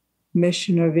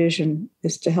mission or vision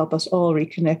is to help us all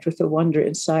reconnect with the wonder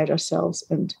inside ourselves.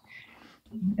 And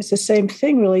it's the same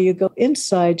thing, really. You go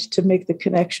inside to make the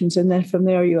connections, and then from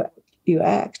there you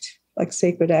act, like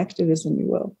sacred activism, you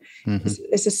will.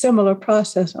 It's a similar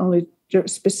process, only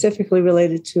specifically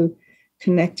related to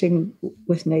connecting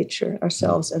with nature,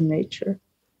 ourselves and nature.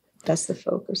 That's the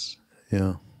focus.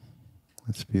 Yeah,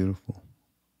 that's beautiful.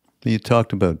 You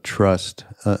talked about trust,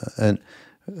 and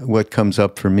what comes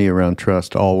up for me around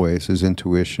trust always is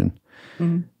intuition,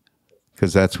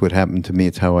 because that's what happened to me.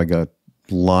 It's how I got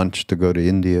launched to go to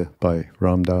India by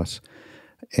Ram Dass,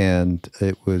 and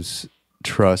it was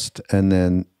trust, and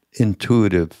then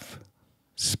intuitive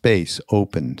space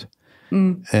opened.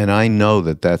 And I know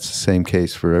that that's the same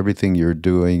case for everything you're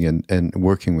doing and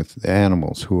working with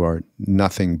animals who are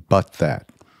nothing but that.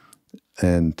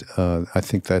 And I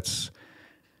think that's,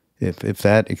 if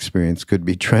that experience could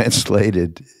be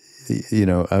translated,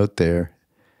 out there,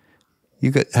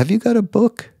 Have you got a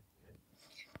book?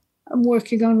 I'm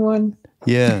working on one.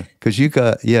 Yeah, because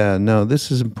no, this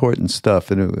is important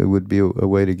stuff, and it would be a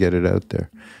way to get it out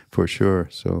there for sure.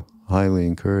 So highly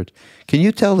encouraged. Can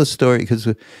you tell the story? Because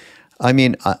I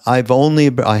mean, I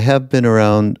have been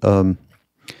around,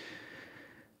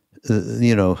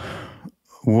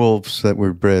 wolves that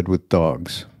were bred with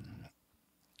dogs.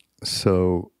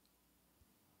 So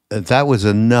that was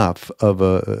enough of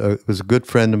it was a good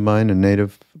friend of mine, a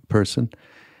native person.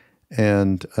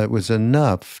 And it was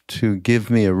enough to give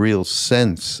me a real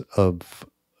sense of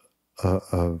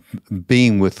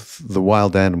being with the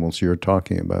wild animals you're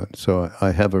talking about. So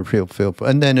I have a real feel for.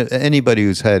 And then anybody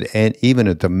who's had even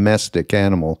a domestic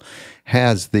animal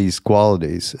has these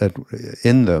qualities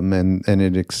in them, and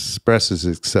it expresses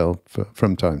itself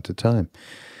from time to time.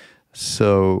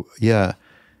 So yeah,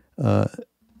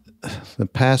 the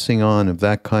passing on of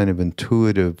that kind of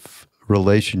intuitive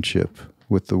relationship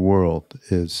with the world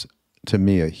is, to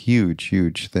me, a huge,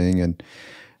 huge thing. And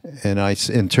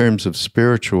in terms of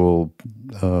spiritual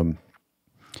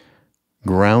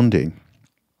grounding,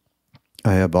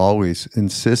 I have always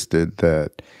insisted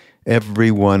that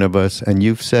every one of us, and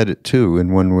you've said it too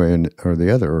in one way or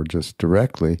the other, or just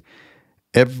directly,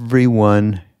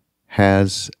 everyone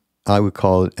has, I would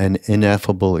call it, an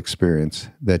ineffable experience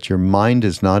that your mind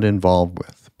is not involved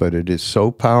with, but it is so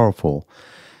powerful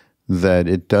that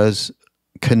it does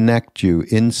connect you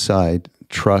inside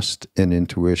trust and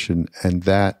intuition, and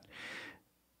that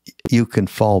you can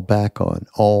fall back on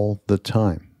all the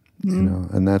time.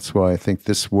 And that's why I think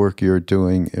this work you're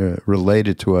doing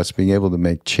related to us being able to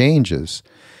make changes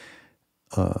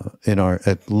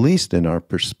at least in our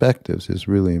perspectives, is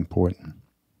really important.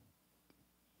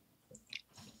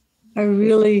 I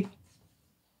really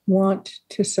want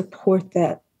to support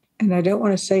that. And I don't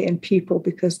want to say in people,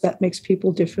 because that makes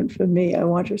people different from me. I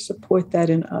want to support that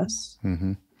in us,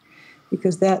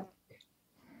 because that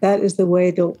is the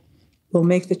way we'll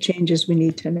make the changes we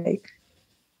need to make.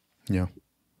 Yeah,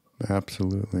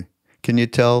 absolutely. Can you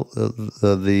tell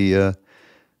the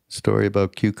story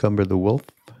about Cucumber the wolf?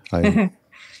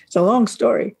 It's a long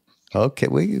story. Okay,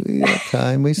 we got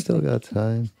time. We still got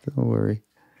time. Don't worry.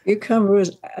 Cucumber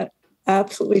was an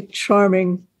absolutely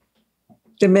charming,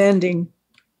 demanding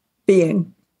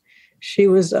being. She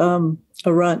was a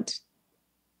runt,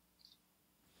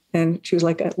 and she was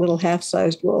like a little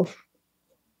half-sized wolf.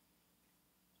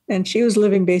 And she was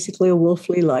living basically a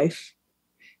wolfly life,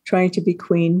 trying to be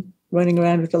queen, running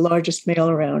around with the largest male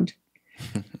around.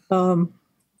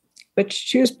 But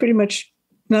she was pretty much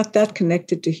not that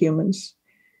connected to humans.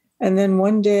 And then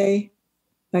one day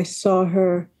I saw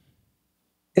her,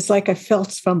 it's like I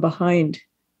felt from behind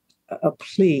a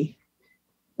plea.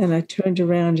 And I turned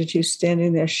around and she was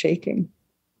standing there shaking.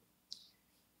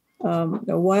 The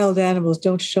wild animals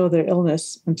don't show their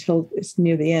illness until it's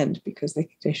near the end, because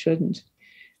they shouldn't.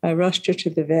 I rushed her to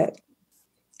the vet,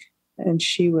 and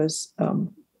she was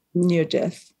near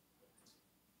death.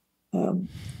 The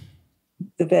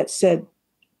vet said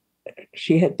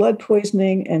she had blood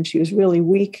poisoning and she was really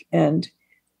weak, and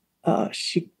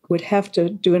she would have to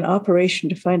do an operation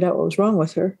to find out what was wrong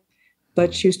with her,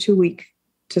 but she was too weak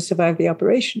to survive the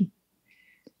operation.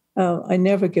 I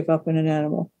never give up on an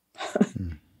animal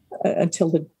until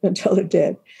they're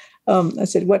dead. I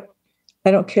said, "What?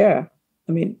 I don't care.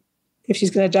 I mean, if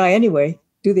she's going to die anyway,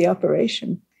 do the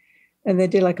operation." And they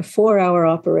did like a 4-hour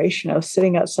operation. I was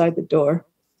sitting outside the door,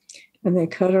 and they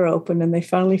cut her open, and they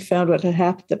finally found what had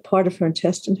happened, that part of her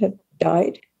intestine had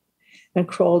died and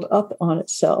crawled up on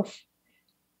itself.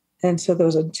 And so there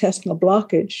was an intestinal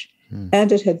blockage,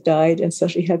 and it had died. And so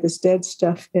she had this dead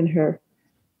stuff in her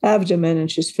abdomen,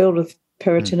 and she's filled with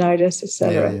peritonitis,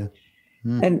 etc. Yeah.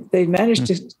 And they managed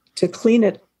to clean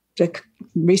it, to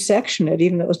resection it,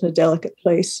 even though it was in a delicate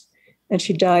place. And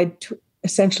she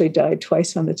essentially died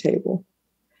twice on the table.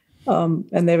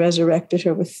 And they resurrected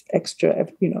her with extra,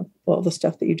 all the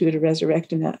stuff that you do to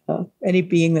resurrect any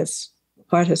being that's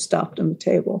heart has stopped on the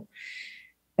table.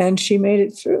 And she made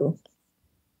it through.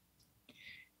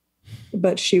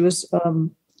 But she was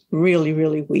really,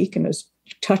 really weak, and it was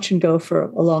touch and go for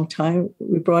a long time.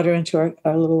 We brought her into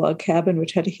our little log cabin,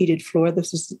 which had a heated floor.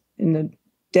 This was in the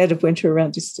dead of winter,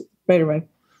 right around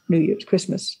New Year's,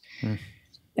 Christmas.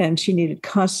 And she needed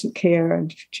constant care,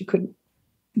 and she couldn't,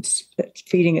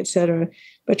 feeding, etc.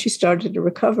 But she started to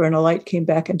recover, and a light came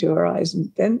back into her eyes.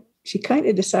 And then she kind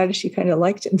of decided she kind of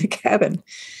liked it in the cabin.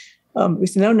 We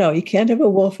said, no, you can't have a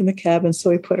wolf in the cabin. So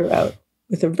we put her out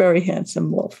with a very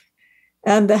handsome wolf.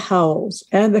 And the howls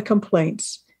and the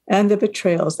complaints and the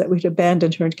betrayals that we'd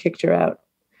abandoned her and kicked her out.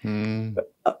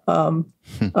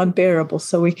 Unbearable.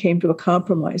 So we came to a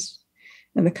compromise.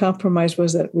 And the compromise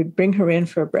was that we'd bring her in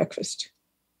for a breakfast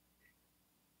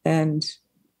and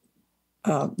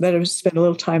let her spend a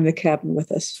little time in the cabin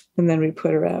with us, and then we'd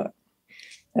put her out.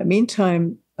 In the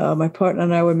meantime, my partner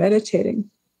and I were meditating.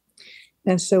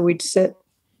 And so we'd sit,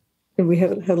 and we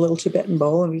had a little Tibetan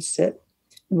bowl, and we'd sit,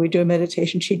 and we'd do a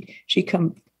meditation. She'd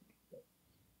come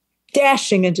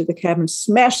dashing into the cabin,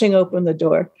 smashing open the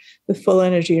door with full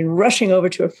energy and rushing over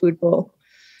to her food bowl.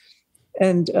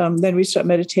 And then we'd start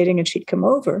meditating, and she'd come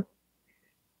over.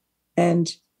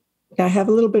 And I have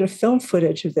a little bit of film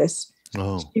footage of this.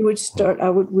 Oh. She would start,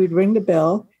 we'd ring the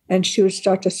bell, and she would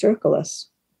start to circle us.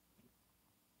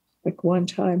 Like 1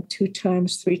 time, 2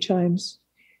 times, 3 times.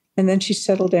 And then she'd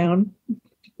settle down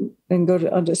and go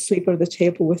to sleep under the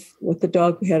table with the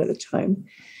dog we had at the time.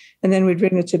 And then we'd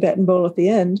ring the Tibetan bowl at the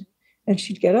end, and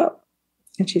she'd get up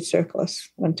and she'd circle us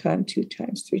 1 time, 2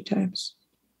 times, 3 times.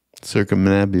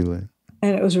 Circumnambulate.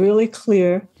 And it was really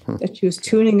clear that she was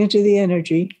tuning into the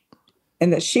energy,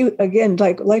 and that she, again,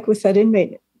 like with that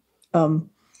inmate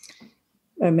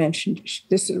I mentioned,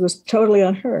 this was totally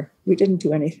on her. We didn't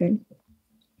do anything.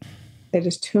 They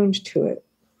just tuned to it.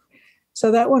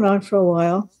 So that went on for a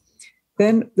while.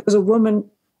 Then there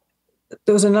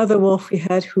was another wolf we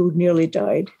had who nearly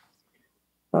died.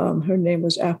 Her name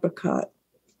was Apricot,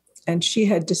 and she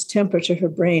had distemper to her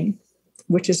brain,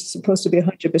 which is supposed to be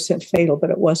 100% fatal,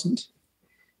 but it wasn't.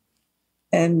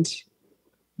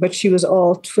 But she was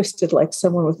all twisted like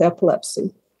someone with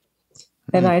epilepsy.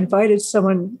 And I invited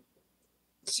someone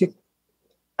to,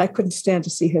 I couldn't stand to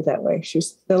see her that way.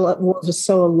 The wolf was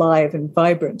so alive and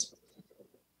vibrant.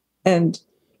 And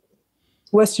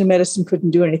Western medicine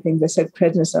couldn't do anything. They said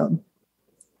prednisone,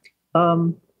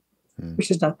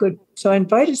 which is not good. So I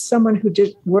invited someone who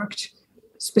worked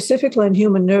specifically on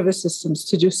human nervous systems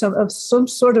to do some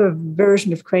sort of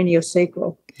version of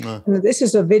craniosacral. And this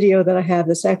is a video that I have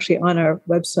that's actually on our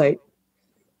website.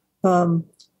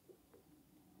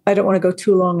 I don't want to go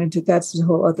too long into that's a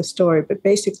whole other story, but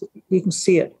basically you can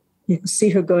see it. You can see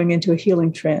her going into a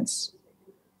healing trance.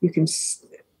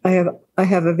 I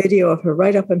have a video of her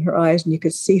right up in her eyes, and you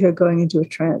could see her going into a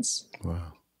trance.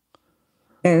 Wow.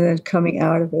 And then coming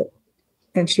out of it.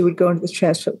 And she would go into the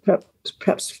trance for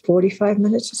perhaps 45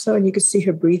 minutes or so, and you could see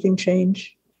her breathing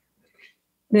change.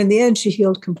 And in the end, she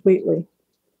healed completely.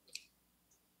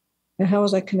 And how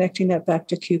was I connecting that back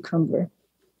to cucumber?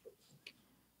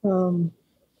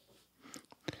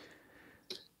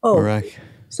 Right.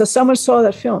 So someone saw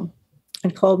that film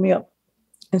and called me up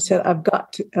and said,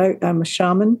 I'm a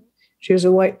shaman. She was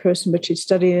a white person, but she'd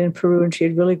studied in Peru, and she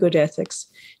had really good ethics.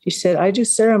 She said, I do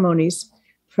ceremonies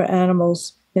for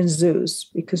animals in zoos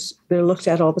because they're looked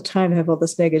at all the time. They have all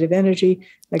this negative energy.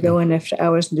 I go in after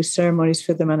hours and do ceremonies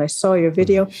for them. And I saw your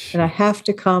video, and I have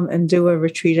to come and do a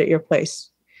retreat at your place.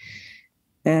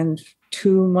 And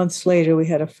 2 months later, we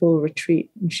had a full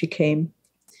retreat, and she came.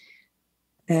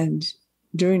 And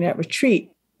during that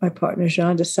retreat, my partner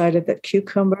Jean decided that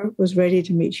cucumber was ready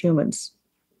to meet humans.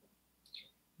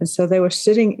 And so they were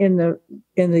sitting in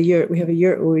the yurt. We have a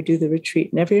yurt where we do the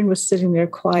retreat, and everyone was sitting there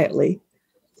quietly.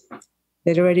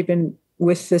 They'd already been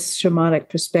with this shamanic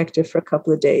perspective for a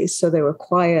couple of days, so they were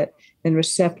quiet and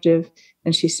receptive,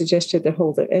 and she suggested they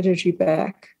hold their energy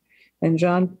back. And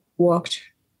John walked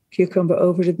Cucumber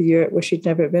over to the yurt where she'd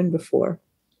never been before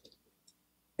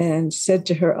and said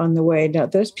to her on the way, now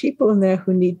there's people in there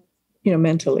who need,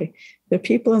 mentally, there are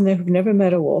people in there who've never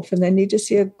met a wolf, and they need to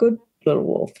see a good little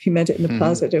wolf. He meant it in a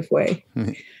positive way.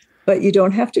 But you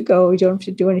don't have to go. You don't have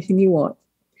to do anything you want.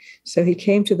 So he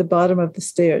came to the bottom of the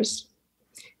stairs,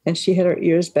 and she had her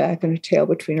ears back and her tail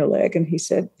between her leg. And he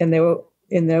said, and they were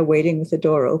in there waiting with the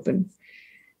door open.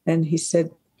 And he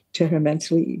said to her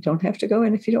mentally, you don't have to go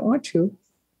in if you don't want to.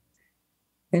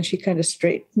 And she kind of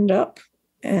straightened up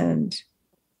and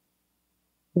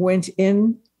went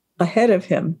in ahead of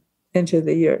him into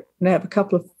the yurt. And I have a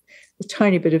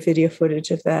tiny bit of video footage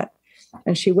of that.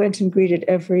 And she went and greeted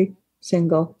every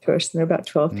single person. There were about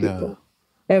 12 people. No.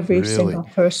 Every Really? single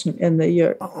person in the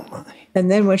yurt. Oh my.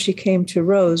 And then when she came to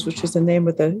Rose, which is the name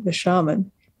of the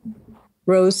shaman,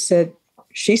 Rose said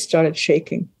she started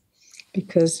shaking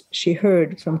because she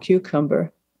heard from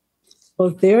Cucumber, well,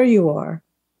 there you are.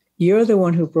 You're the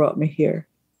one who brought me here.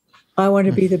 I want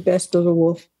to be the best little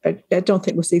wolf. I don't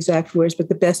think it was the exact words, but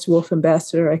the best wolf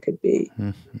ambassador I could be.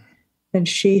 Mm-hmm. And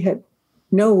she had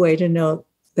no way to know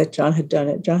that John had done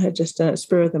it. John had just done it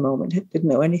spur of the moment, didn't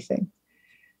know anything.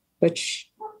 But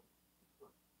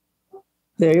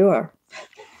there you are.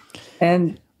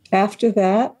 And after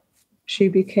that, she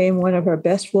became one of our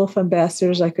best wolf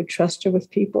ambassadors. I could trust her with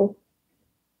people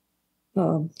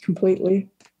completely.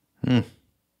 And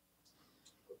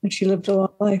she lived a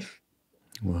long life.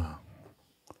 Wow.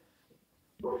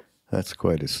 That's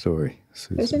quite a story,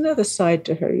 Susan. There's another side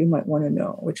to her you might want to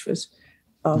know, which was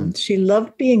she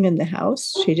loved being in the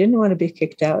house. She didn't want to be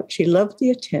kicked out. She loved the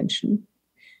attention.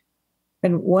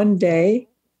 And one day,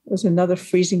 it was another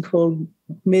freezing cold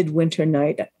midwinter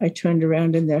night. I turned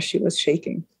around and there she was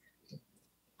shaking.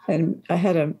 And I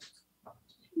had a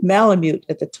Malamute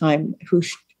at the time who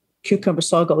cucumber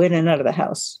saw go in and out of the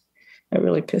house. That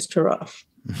really pissed her off.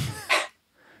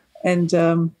 And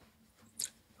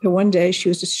one day she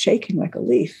was just shaking like a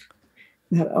leaf.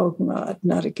 I thought, oh, God,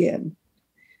 not again.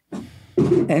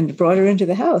 And brought her into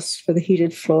the house for the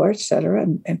heated floor, et cetera,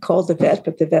 and called the vet,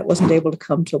 but the vet wasn't able to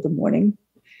come till the morning.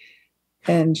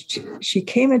 And she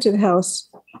came into the house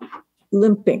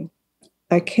limping.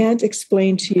 I can't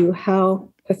explain to you how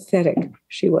pathetic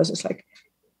she was. It's like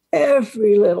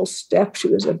every little step she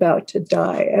was about to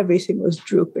die. Everything was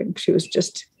drooping. She was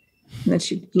just, and then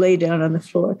she lay down on the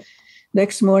floor.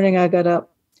 Next morning, I got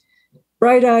up,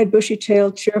 bright-eyed,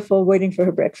 bushy-tailed, cheerful, waiting for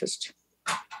her breakfast.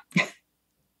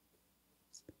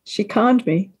 She conned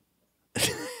me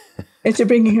into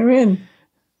bringing her in.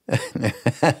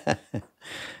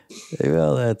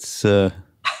 Well, that's a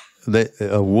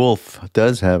wolf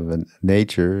does have a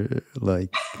nature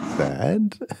like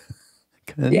that.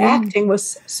 The acting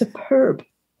was superb.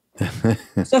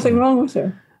 There's nothing wrong with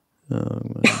her. Oh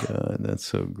my God, that's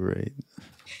so great.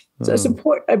 So it's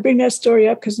important. I bring that story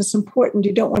up because it's important.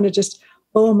 You don't want to just,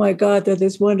 oh my God, they're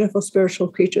these wonderful spiritual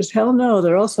creatures. Hell no,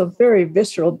 they're also very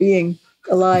visceral being,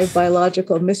 alive,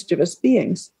 biological, mischievous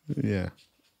beings. Yeah.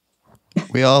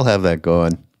 We all have that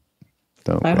going,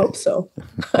 don't we? I hope so.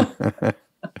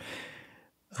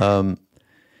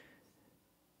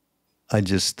 I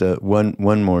just,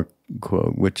 one more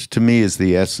quote, which to me is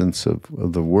the essence of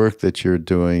the work that you're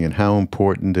doing and how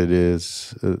important it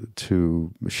is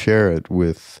to share it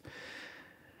with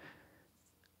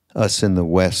us in the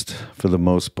West for the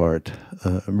most part.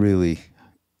 Really,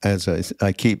 as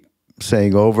I keep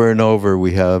saying over and over,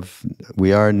 we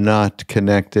are not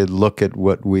connected. Look at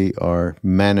what we are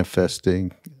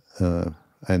manifesting,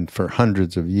 and for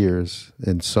hundreds of years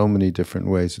in so many different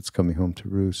ways, it's coming home to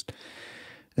roost.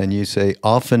 And you say,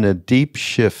 often a deep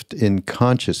shift in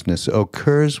consciousness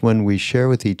occurs when we share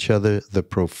with each other the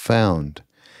profound,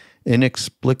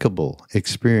 inexplicable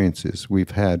experiences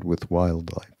we've had with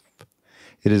wildlife.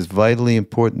 It is vitally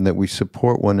important that we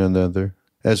support one another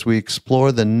as we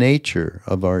explore the nature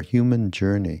of our human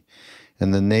journey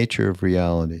and the nature of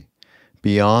reality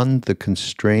beyond the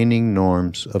constraining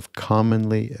norms of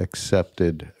commonly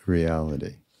accepted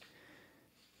reality.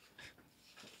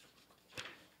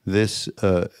 This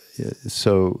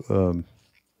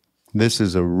this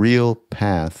is a real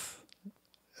path,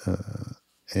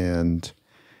 and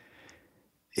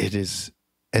it is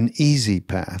an easy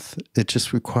path. It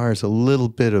just requires a little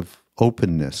bit of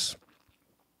openness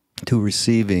to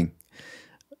receiving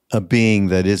a being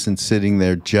that isn't sitting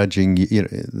there judging. You know,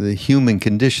 the human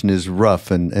condition is rough,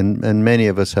 and many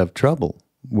of us have trouble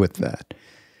with that.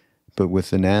 But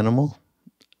with an animal,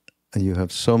 you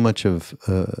have so much of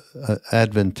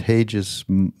advantageous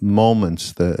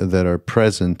moments that are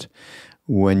present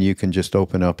when you can just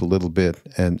open up a little bit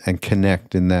and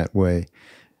connect in that way.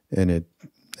 And it,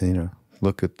 you know,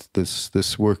 look at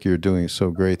this work you're doing is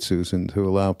so great, Susan, to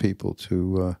allow people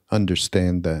to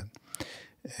understand that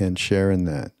and share in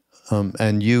that.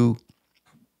 And you,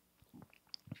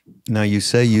 now you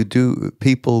say you do,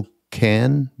 people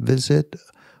can visit,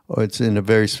 or it's in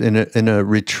a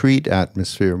retreat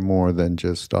atmosphere more than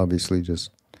just, obviously just.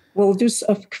 We'll do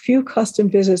a few custom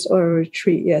visits or a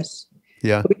retreat, yes.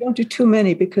 Yeah. But we don't do too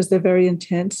many because they're very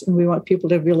intense and we want people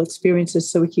to have real experiences,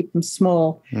 so we keep them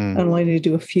small and only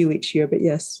do a few each year, but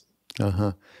yes.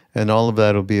 Uh-huh. And all of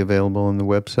that will be available on the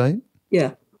website?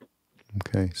 Yeah.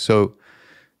 Okay. So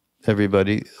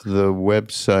everybody, the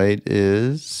website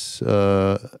is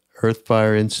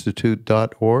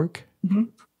earthfireinstitute.org. Mm-hmm.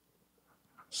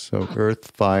 So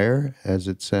Earthfire, as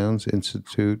it sounds,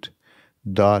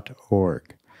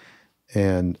 institute.org.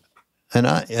 And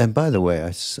by the way,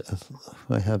 I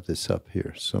have this up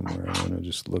here somewhere. I want to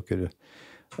just look at it.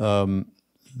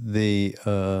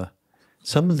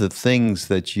 Some of the things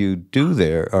that you do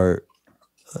there are,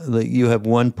 like, you have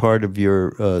one part of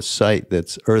your site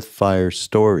that's Earthfire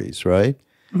Stories, right?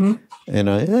 Mm-hmm. And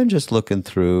I'm just looking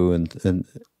through, and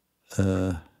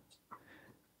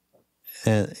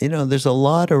you know, there's a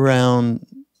lot around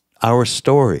our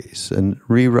stories, and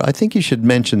I think you should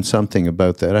mention something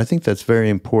about that. I think that's very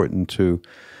important to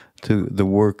the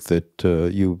work that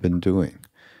you've been doing.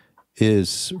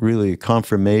 Is really a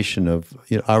confirmation of,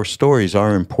 you know, our stories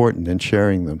are important in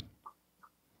sharing them.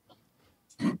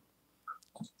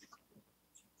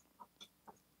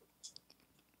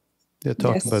 Yeah,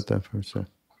 talk Yes. about that for a second.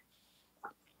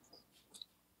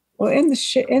 Well, in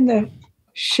the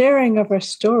sharing of our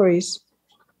stories,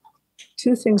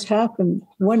 two things happen.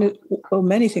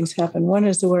 Many things happen. One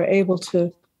is that we're able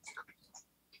to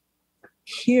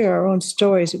hear our own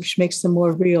stories, which makes them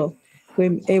more real.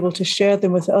 We're able to share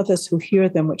them with others who hear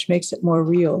them, which makes it more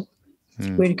real.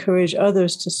 We encourage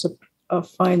others to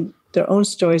find their own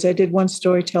stories. I did one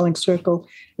storytelling circle.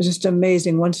 It was just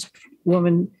amazing. One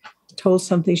woman told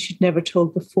something she'd never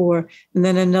told before, and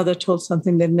then another told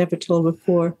something they'd never told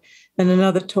before, and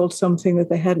another told something that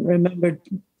they hadn't remembered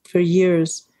for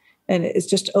years. And it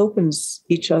just opens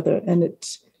each other. And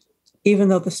even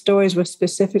though the stories were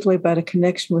specifically about a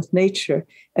connection with nature,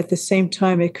 at the same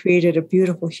time, it created a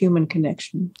beautiful human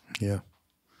connection. Yeah.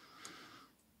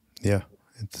 Yeah.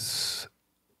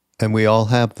 And we all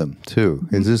have them too.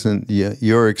 It isn't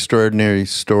your extraordinary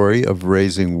story of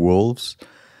raising wolves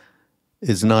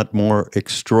is not more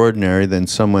extraordinary than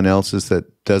someone else's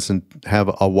that doesn't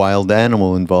have a wild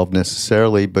animal involved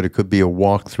necessarily, but it could be a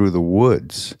walk through the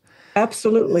woods.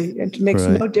 Absolutely. It makes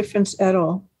no difference at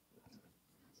all.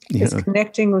 It's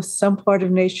connecting with some part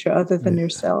of nature other than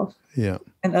yourself. Yeah.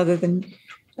 And other than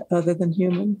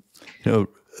human.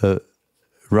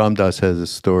 Ram Dass has a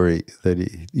story that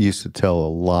he used to tell a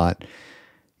lot.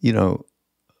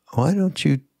 Why don't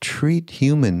you treat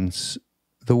humans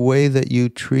the way that you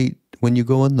treat when you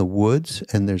go in the woods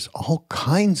and there's all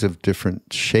kinds of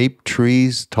different shaped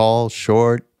trees, tall,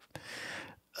 short,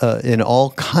 in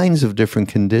all kinds of different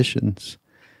conditions,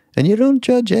 and you don't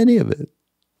judge any of it.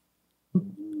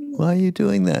 Why are you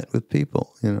doing that with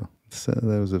people? So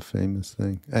that was a famous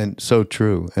thing, and so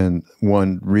true. And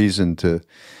one reason to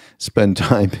spend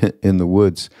time in the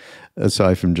woods,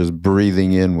 aside from just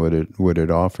breathing in what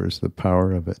it offers, the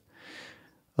power of it.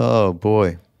 Oh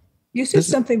boy! You said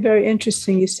something very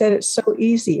interesting. You said it's so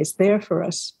easy; it's there for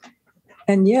us.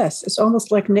 And yes, it's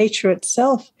almost like nature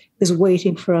itself is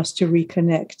waiting for us to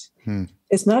reconnect.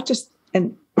 It's not just,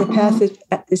 and the path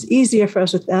is easier for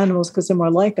us with animals because they're more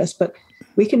like us, but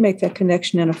we can make that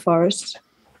connection in a forest.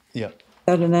 Yeah.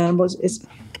 Without an animal, it's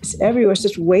everywhere. It's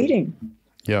just waiting.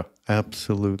 Yeah,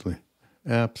 absolutely.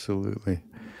 Absolutely.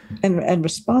 And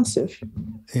responsive.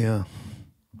 Yeah.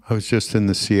 I was just in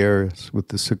the Sierras with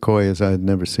the sequoias. I had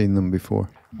never seen them before.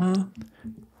 And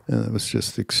it was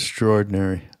just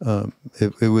extraordinary.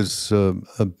 It was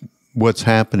what's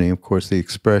happening, of course, the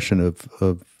expression of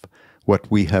what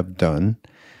we have done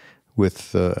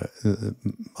with a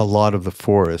lot of the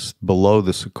forest below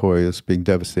the sequoias being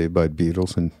devastated by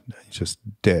beetles and just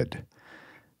dead,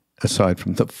 aside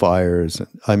from the fires.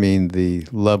 I mean, the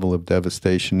level of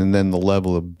devastation and then the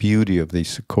level of beauty of these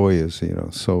sequoias,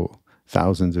 so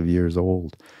thousands of years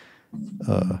old.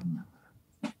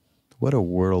 What a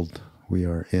world we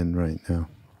are in right now.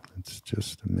 It's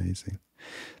just amazing.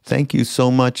 Thank you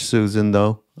so much, Susan,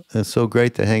 though. It's so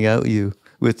great to hang out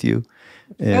with you.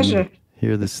 Pleasure.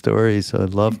 Hear the stories. I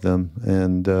love them.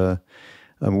 And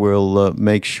we'll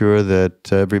make sure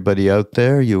that everybody out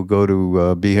there, you'll go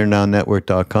to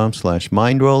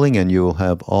BeHereNowNetwork.com/mindrolling, and you'll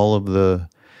have all of the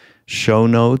show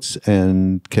notes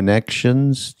and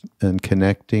connections and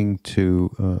connecting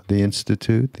to the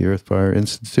Institute, the Earthfire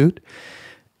Institute,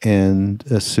 and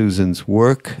Susan's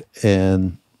work.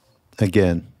 And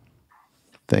again,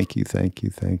 thank you, thank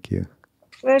you, thank you.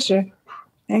 Pleasure.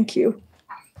 Thank you.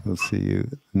 We'll see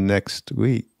you next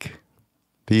week.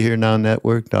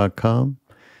 BeHereNowNetwork.com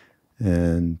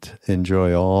and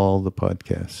enjoy all the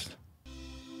podcasts.